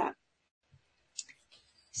winds up.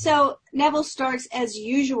 So Neville starts as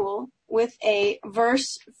usual with a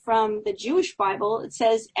verse from the Jewish Bible. It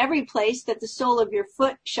says, "Every place that the sole of your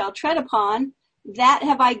foot shall tread upon, that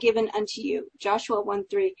have I given unto you." Joshua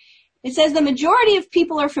 1:3. It says the majority of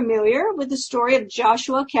people are familiar with the story of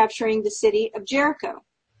Joshua capturing the city of Jericho.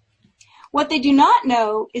 What they do not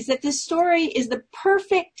know is that this story is the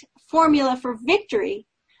perfect formula for victory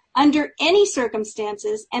under any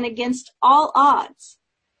circumstances and against all odds.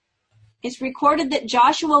 It's recorded that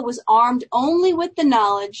Joshua was armed only with the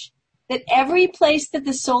knowledge that every place that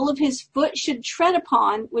the sole of his foot should tread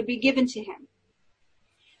upon would be given to him.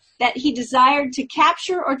 That he desired to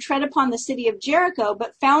capture or tread upon the city of Jericho,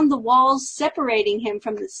 but found the walls separating him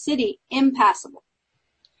from the city impassable.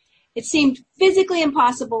 It seemed physically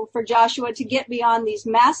impossible for Joshua to get beyond these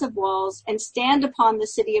massive walls and stand upon the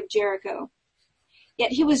city of Jericho.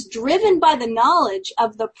 Yet he was driven by the knowledge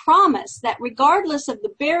of the promise that regardless of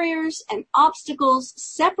the barriers and obstacles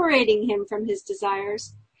separating him from his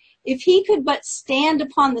desires, if he could but stand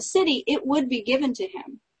upon the city, it would be given to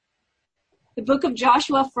him. The book of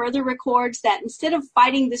Joshua further records that instead of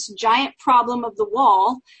fighting this giant problem of the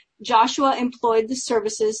wall, Joshua employed the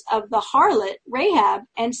services of the harlot Rahab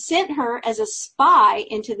and sent her as a spy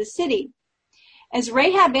into the city. As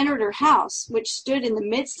Rahab entered her house, which stood in the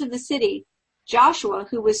midst of the city, Joshua,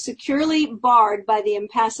 who was securely barred by the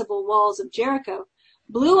impassable walls of Jericho,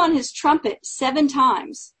 blew on his trumpet 7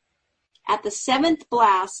 times. At the 7th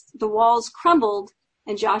blast, the walls crumbled,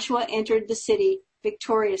 and Joshua entered the city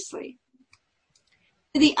victoriously.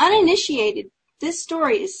 To the uninitiated, this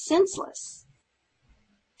story is senseless.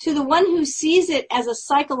 To the one who sees it as a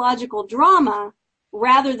psychological drama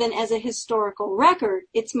rather than as a historical record,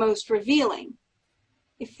 it's most revealing.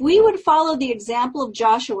 If we would follow the example of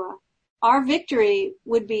Joshua, our victory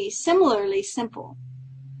would be similarly simple.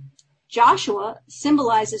 Joshua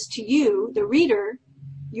symbolizes to you, the reader,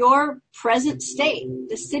 your present state.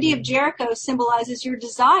 The city of Jericho symbolizes your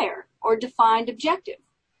desire or defined objective.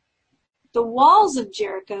 The walls of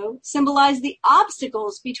Jericho symbolize the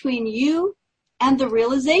obstacles between you and the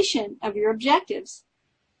realization of your objectives.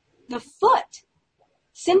 The foot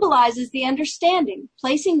symbolizes the understanding.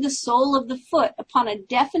 Placing the sole of the foot upon a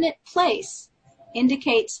definite place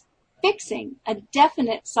indicates fixing a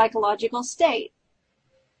definite psychological state.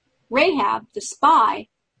 Rahab, the spy,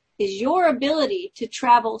 is your ability to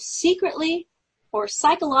travel secretly or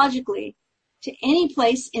psychologically to any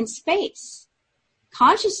place in space.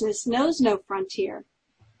 Consciousness knows no frontier.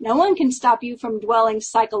 No one can stop you from dwelling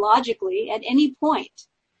psychologically at any point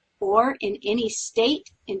or in any state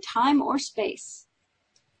in time or space.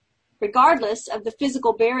 Regardless of the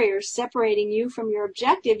physical barriers separating you from your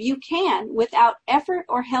objective, you can, without effort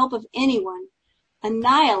or help of anyone,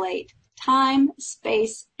 annihilate time,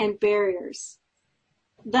 space, and barriers.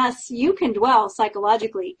 Thus, you can dwell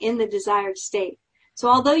psychologically in the desired state. So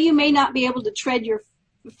although you may not be able to tread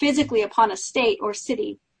physically upon a state or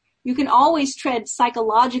city, you can always tread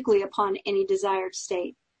psychologically upon any desired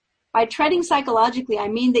state. By treading psychologically, I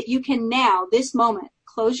mean that you can now, this moment,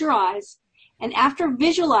 close your eyes, and after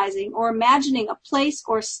visualizing or imagining a place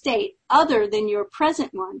or state other than your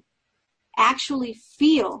present one, actually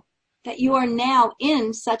feel that you are now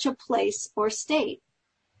in such a place or state.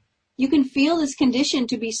 You can feel this condition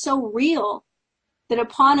to be so real that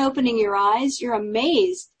upon opening your eyes, you're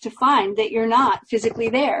amazed to find that you're not physically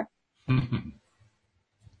there.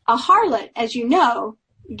 A harlot, as you know,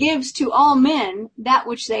 gives to all men that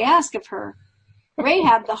which they ask of her.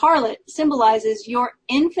 Rahab, the harlot, symbolizes your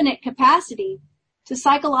infinite capacity to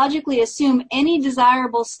psychologically assume any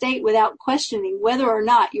desirable state without questioning whether or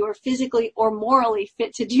not you are physically or morally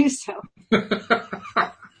fit to do so.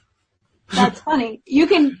 That's funny. You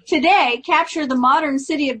can today capture the modern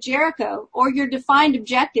city of Jericho or your defined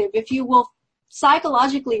objective if you will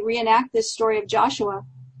psychologically reenact this story of Joshua.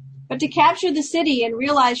 But to capture the city and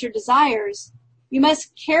realize your desires, you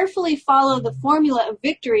must carefully follow the formula of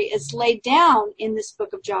victory as laid down in this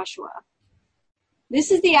book of Joshua.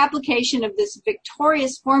 This is the application of this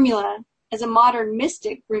victorious formula as a modern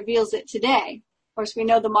mystic reveals it today. Of course, we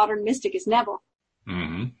know the modern mystic is Neville.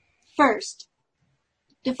 Mm-hmm. First,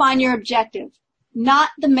 define your objective,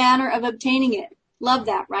 not the manner of obtaining it. Love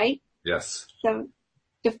that, right? Yes. So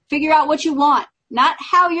to figure out what you want, not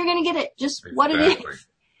how you're going to get it, just what it is.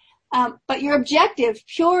 But your objective,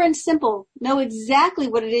 pure and simple, know exactly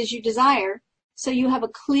what it is you desire, so you have a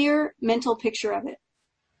clear mental picture of it.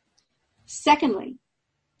 Secondly,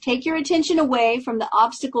 take your attention away from the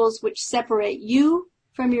obstacles which separate you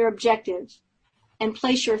from your objective and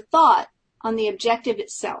place your thought on the objective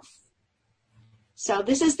itself. So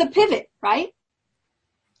this is the pivot, right?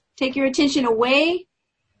 Take your attention away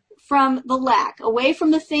from the lack, away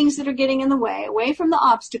from the things that are getting in the way, away from the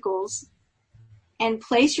obstacles, and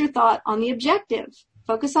place your thought on the objective.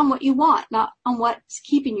 Focus on what you want, not on what's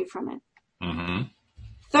keeping you from it. Mm-hmm.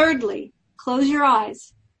 Thirdly, close your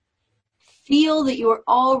eyes. Feel that you are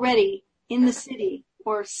already in the city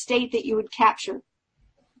or state that you would capture.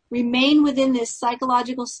 Remain within this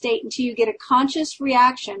psychological state until you get a conscious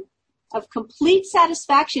reaction of complete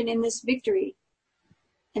satisfaction in this victory.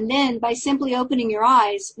 And then, by simply opening your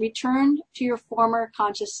eyes, return to your former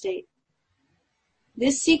conscious state.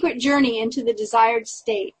 This secret journey into the desired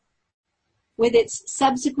state, with its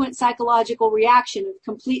subsequent psychological reaction of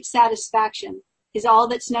complete satisfaction, is all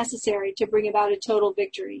that's necessary to bring about a total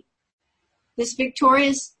victory. This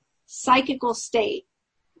victorious psychical state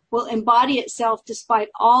will embody itself despite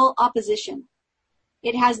all opposition.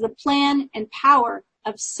 It has the plan and power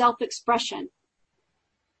of self-expression.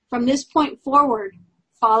 From this point forward,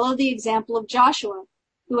 follow the example of Joshua,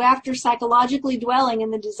 who after psychologically dwelling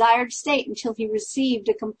in the desired state until he received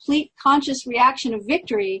a complete conscious reaction of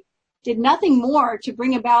victory, did nothing more to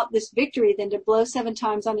bring about this victory than to blow 7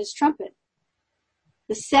 times on his trumpet.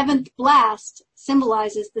 The 7th blast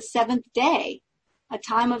symbolizes the 7th day, a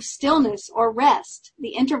time of stillness or rest,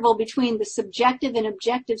 the interval between the subjective and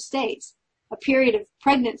objective states, a period of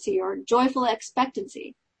pregnancy or joyful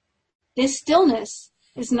expectancy. This stillness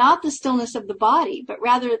is not the stillness of the body, but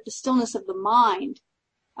rather the stillness of the mind,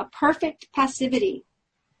 a perfect passivity,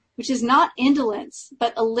 which is not indolence,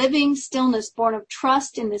 but a living stillness born of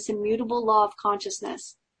trust in this immutable law of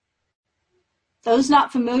consciousness. Those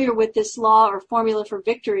not familiar with this law or formula for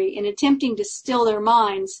victory, in attempting to still their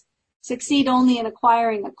minds, succeed only in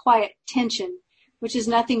acquiring a quiet tension, which is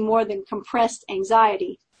nothing more than compressed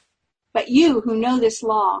anxiety. But you who know this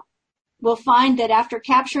law will find that after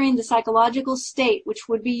capturing the psychological state which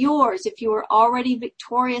would be yours if you were already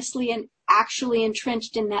victoriously and actually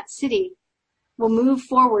entrenched in that city, will move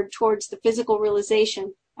forward towards the physical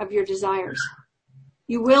realization of your desires.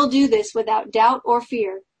 You will do this without doubt or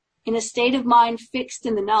fear, in a state of mind fixed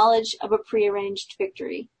in the knowledge of a prearranged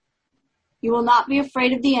victory. You will not be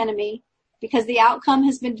afraid of the enemy, because the outcome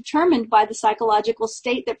has been determined by the psychological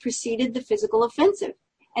state that preceded the physical offensive,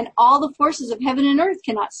 and all the forces of heaven and earth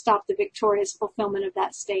cannot stop the victorious fulfillment of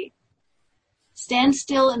that state. Stand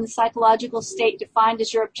still in the psychological state defined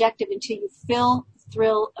as your objective until you feel the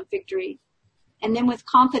thrill of victory. And then with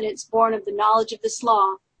confidence born of the knowledge of this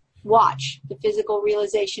law, watch the physical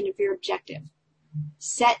realization of your objective.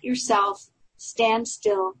 Set yourself, stand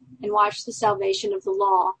still, and watch the salvation of the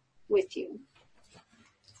law with you.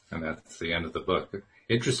 And that's the end of the book.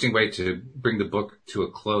 Interesting way to bring the book to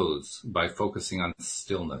a close by focusing on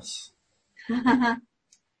stillness.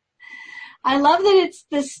 I love that it's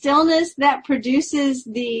the stillness that produces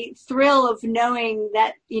the thrill of knowing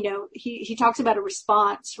that, he talks about a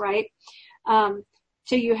response, right?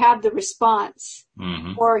 So you have the response,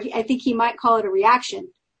 or I think he might call it a reaction.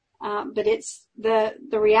 But it's the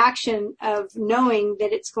reaction of knowing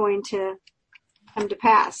that it's going to come to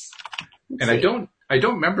pass. I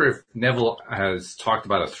don't remember if Neville has talked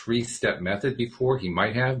about a 3-step method before. He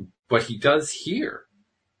might have, but he does here.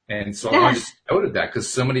 And so I wanted to note that because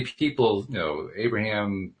so many people,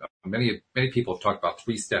 Abraham, many people have talked about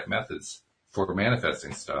 3-step methods for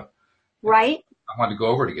manifesting stuff. Right. I want to go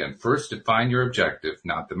over it again. First, define your objective,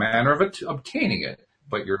 not the manner of obtaining it,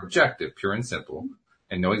 but your objective, pure and simple.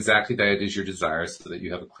 And know exactly that it is your desire so that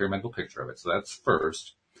you have a clear mental picture of it. So that's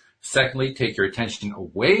first. Secondly, take your attention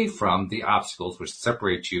away from the obstacles which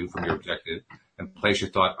separate you from your objective and place your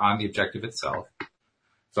thought on the objective itself.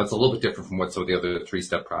 So that's a little bit different from what some of the other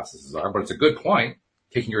 3-step processes are, but it's a good point.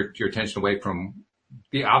 Taking your attention away from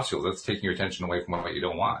the obstacles. That's taking your attention away from what you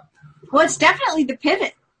don't want. Well, it's definitely the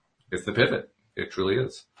pivot. It's the pivot. It truly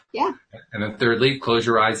is. Yeah. And then thirdly, close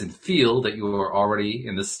your eyes and feel that you are already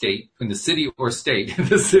in the city or state,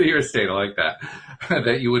 I like that,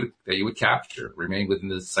 that you would capture. Remain within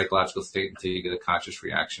this psychological state until you get a conscious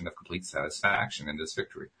reaction of complete satisfaction in this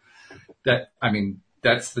victory.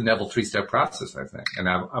 That's the Neville 3-step process, I think. And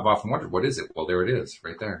I've often wondered, what is it? Well, there it is,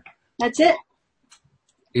 right there. That's it.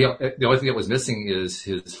 The only thing that was missing is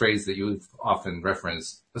his phrase that you've often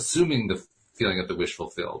referenced, assuming the feeling of the wish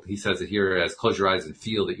fulfilled. He says it here as close your eyes and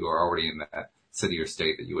feel that you are already in that city or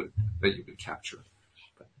state that you would capture.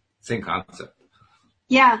 But same concept.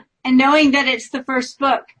 Yeah. And knowing that it's the first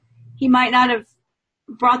book, he might not have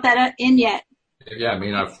brought that in yet. Yeah, I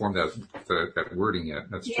may not have formed that wording yet.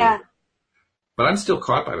 That's true. Yeah. But I'm still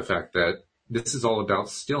caught by the fact that this is all about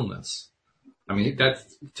stillness. I mean,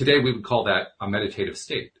 today we would call that a meditative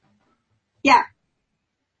state. Yeah.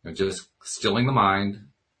 Just stilling the mind,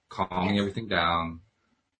 calming everything down,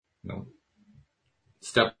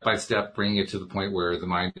 step by step, bringing it to the point where the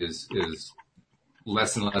mind is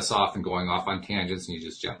less and less often going off on tangents, and you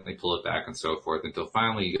just gently pull it back and so forth until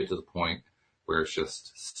finally you get to the point where it's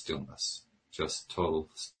just stillness, just total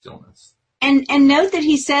stillness. And note that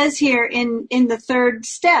he says here in the third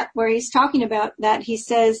step where he's talking about that, he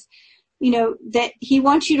says, that he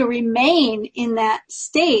wants you to remain in that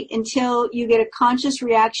state until you get a conscious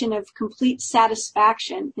reaction of complete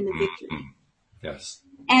satisfaction in the victory. Mm-hmm. Yes.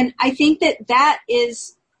 And I think that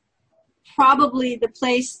is probably the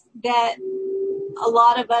place that a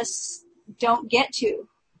lot of us don't get to,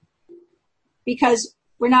 because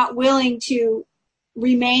we're not willing to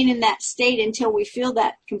remain in that state until we feel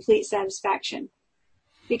that complete satisfaction,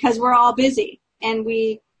 because we're all busy and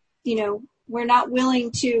we're not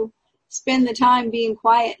willing to spend the time being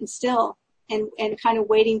quiet and still and kind of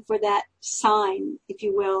waiting for that sign, if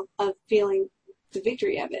you will, of feeling the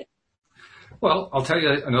victory of it. Well, I'll tell you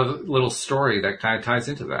another little story that kind of ties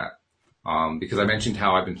into that. Because I mentioned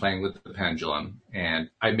how I've been playing with the pendulum, and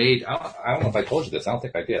I don't know if I told you this. I don't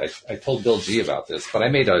think I did. I told Bill G about this, but I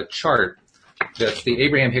made a chart that's the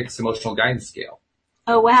Abraham Hicks Emotional Guidance Scale.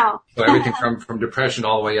 Oh, wow. So everything from depression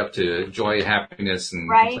all the way up to joy, happiness, and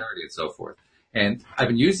clarity and so forth. And I've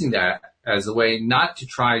been using that as a way not to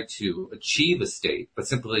try to achieve a state, but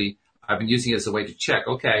simply I've been using it as a way to check,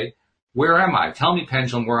 okay, where am I? Tell me,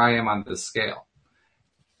 pendulum, where I am on this scale.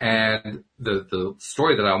 And the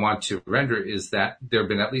story that I want to render is that there have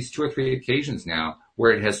been at least 2 or 3 occasions now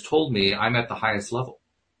where it has told me I'm at the highest level.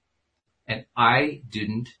 And I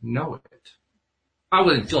didn't know it. I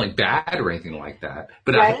wasn't feeling bad or anything like that,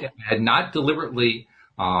 but I had not deliberately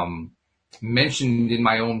mentioned in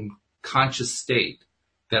my own conscious state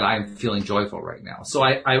that I'm feeling joyful right now. So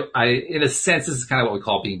I, in a sense, this is kind of what we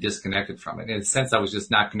call being disconnected from it. In a sense, I was just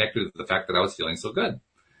not connected with the fact that I was feeling so good.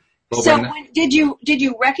 But so did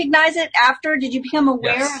you recognize it after? Did you become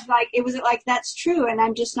aware of that's true and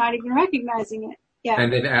I'm just not even recognizing it? Yeah.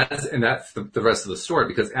 And then and that's the rest of the story,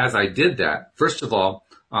 because as I did that, first of all,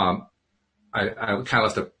 I kind of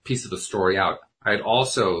left a piece of the story out. I had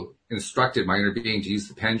also instructed my inner being to use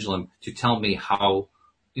the pendulum to tell me how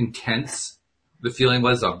intense the feeling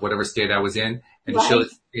was of whatever state I was in, and to show the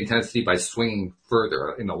intensity by swinging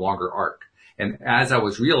further in a longer arc. And as I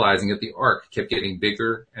was realizing it, the arc kept getting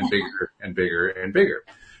bigger and bigger and bigger and bigger.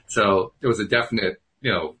 So there was a definite,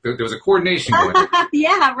 there was a coordination going on.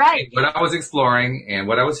 Yeah, right. What I was exploring and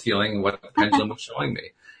what I was feeling and what the pendulum was showing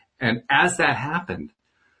me. And as that happened,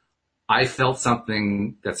 I felt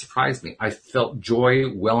something that surprised me. I felt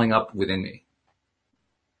joy welling up within me.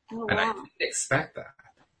 Oh, wow. And I didn't expect that.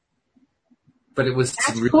 But it was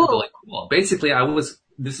really cool. Basically,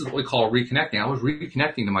 this is what we call reconnecting. I was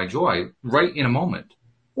reconnecting to my joy right in a moment.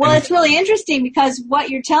 Well, it's really interesting because what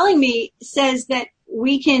you're telling me says that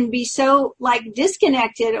we can be so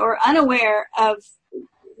disconnected or unaware of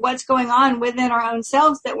what's going on within our own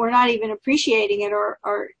selves that we're not even appreciating it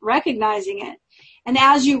or recognizing it. And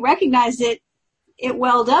as you recognized it, it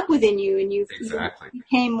welled up within you and you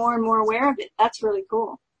became more and more aware of it. That's really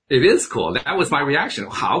cool. It is cool. That was my reaction.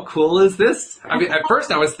 How cool is this? I mean, at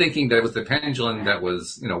first I was thinking that it was the pendulum that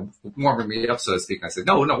was, warming me up, so to speak. I said,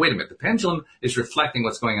 no, wait a minute. The pendulum is reflecting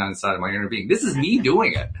what's going on inside of my inner being. This is me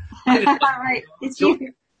doing it. Right. It's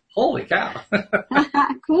you. Holy cow.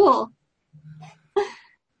 Cool.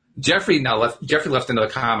 Jeffrey left another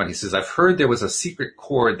comment. He says, I've heard there was a secret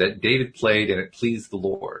chord that David played and it pleased the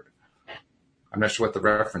Lord. I'm not sure what the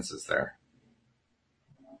reference is there.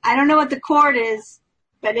 I don't know what the chord is.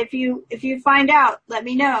 But if you find out, let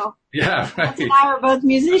me know. Yeah, right. That's and I are both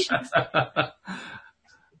musicians. I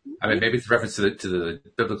mean, maybe it's a reference to the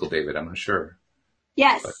biblical David. I'm not sure.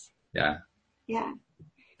 Yes. But, yeah. Yeah.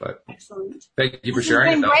 But excellent. Thank you for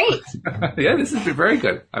sharing. This has been great. Yeah, this has been very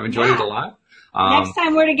good. I've enjoyed it a lot. Next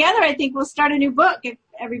time we're together, I think we'll start a new book if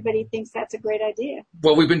everybody thinks that's a great idea.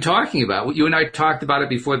 Well, we've been talking about, you and I talked about it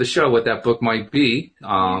before the show, what that book might be.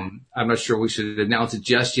 I'm not sure we should announce it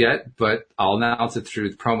just yet, but I'll announce it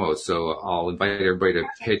through the promos. So I'll invite everybody to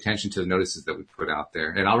pay attention to the notices that we put out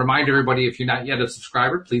there. And I'll remind everybody, if you're not yet a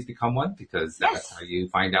subscriber, please become one, because that's how you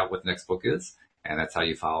find out what the next book is. And that's how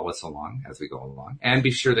you follow us along as we go along. And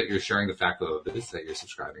be sure that you're sharing the fact of this, that you're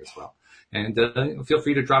subscribing as well. And feel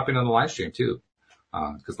free to drop in on the live stream too.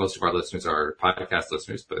 because most of our listeners are podcast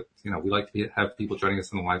listeners, but, we like to have people joining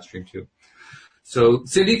us on the live stream too. So,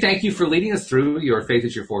 Cindy, thank you for leading us through Your Faith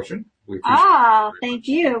is Your Fortune. We appreciate it. Thank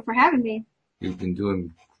you for having me. You've been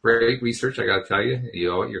doing great research, I got to tell you.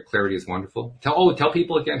 Your clarity is wonderful. Tell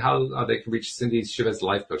people again how they can reach Cindy Chavez, the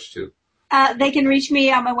life coach, too. They can reach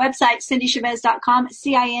me on my website, cindychavez.com,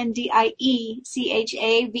 CINDIECHAVEZ.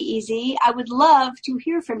 I would love to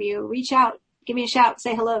hear from you. Reach out. Give me a shout.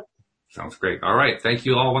 Say hello. Sounds great. All right. Thank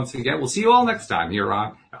you all once again. We'll see you all next time here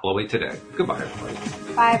on LOA Today. Goodbye,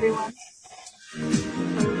 everybody. Bye, everyone.